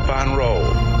row upon row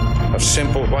of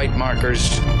simple white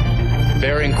markers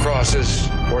bearing crosses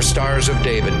or stars of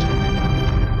David,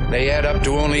 they add up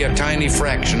to only a tiny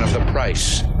fraction of the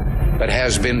price that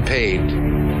has been paid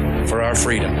for our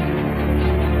freedom.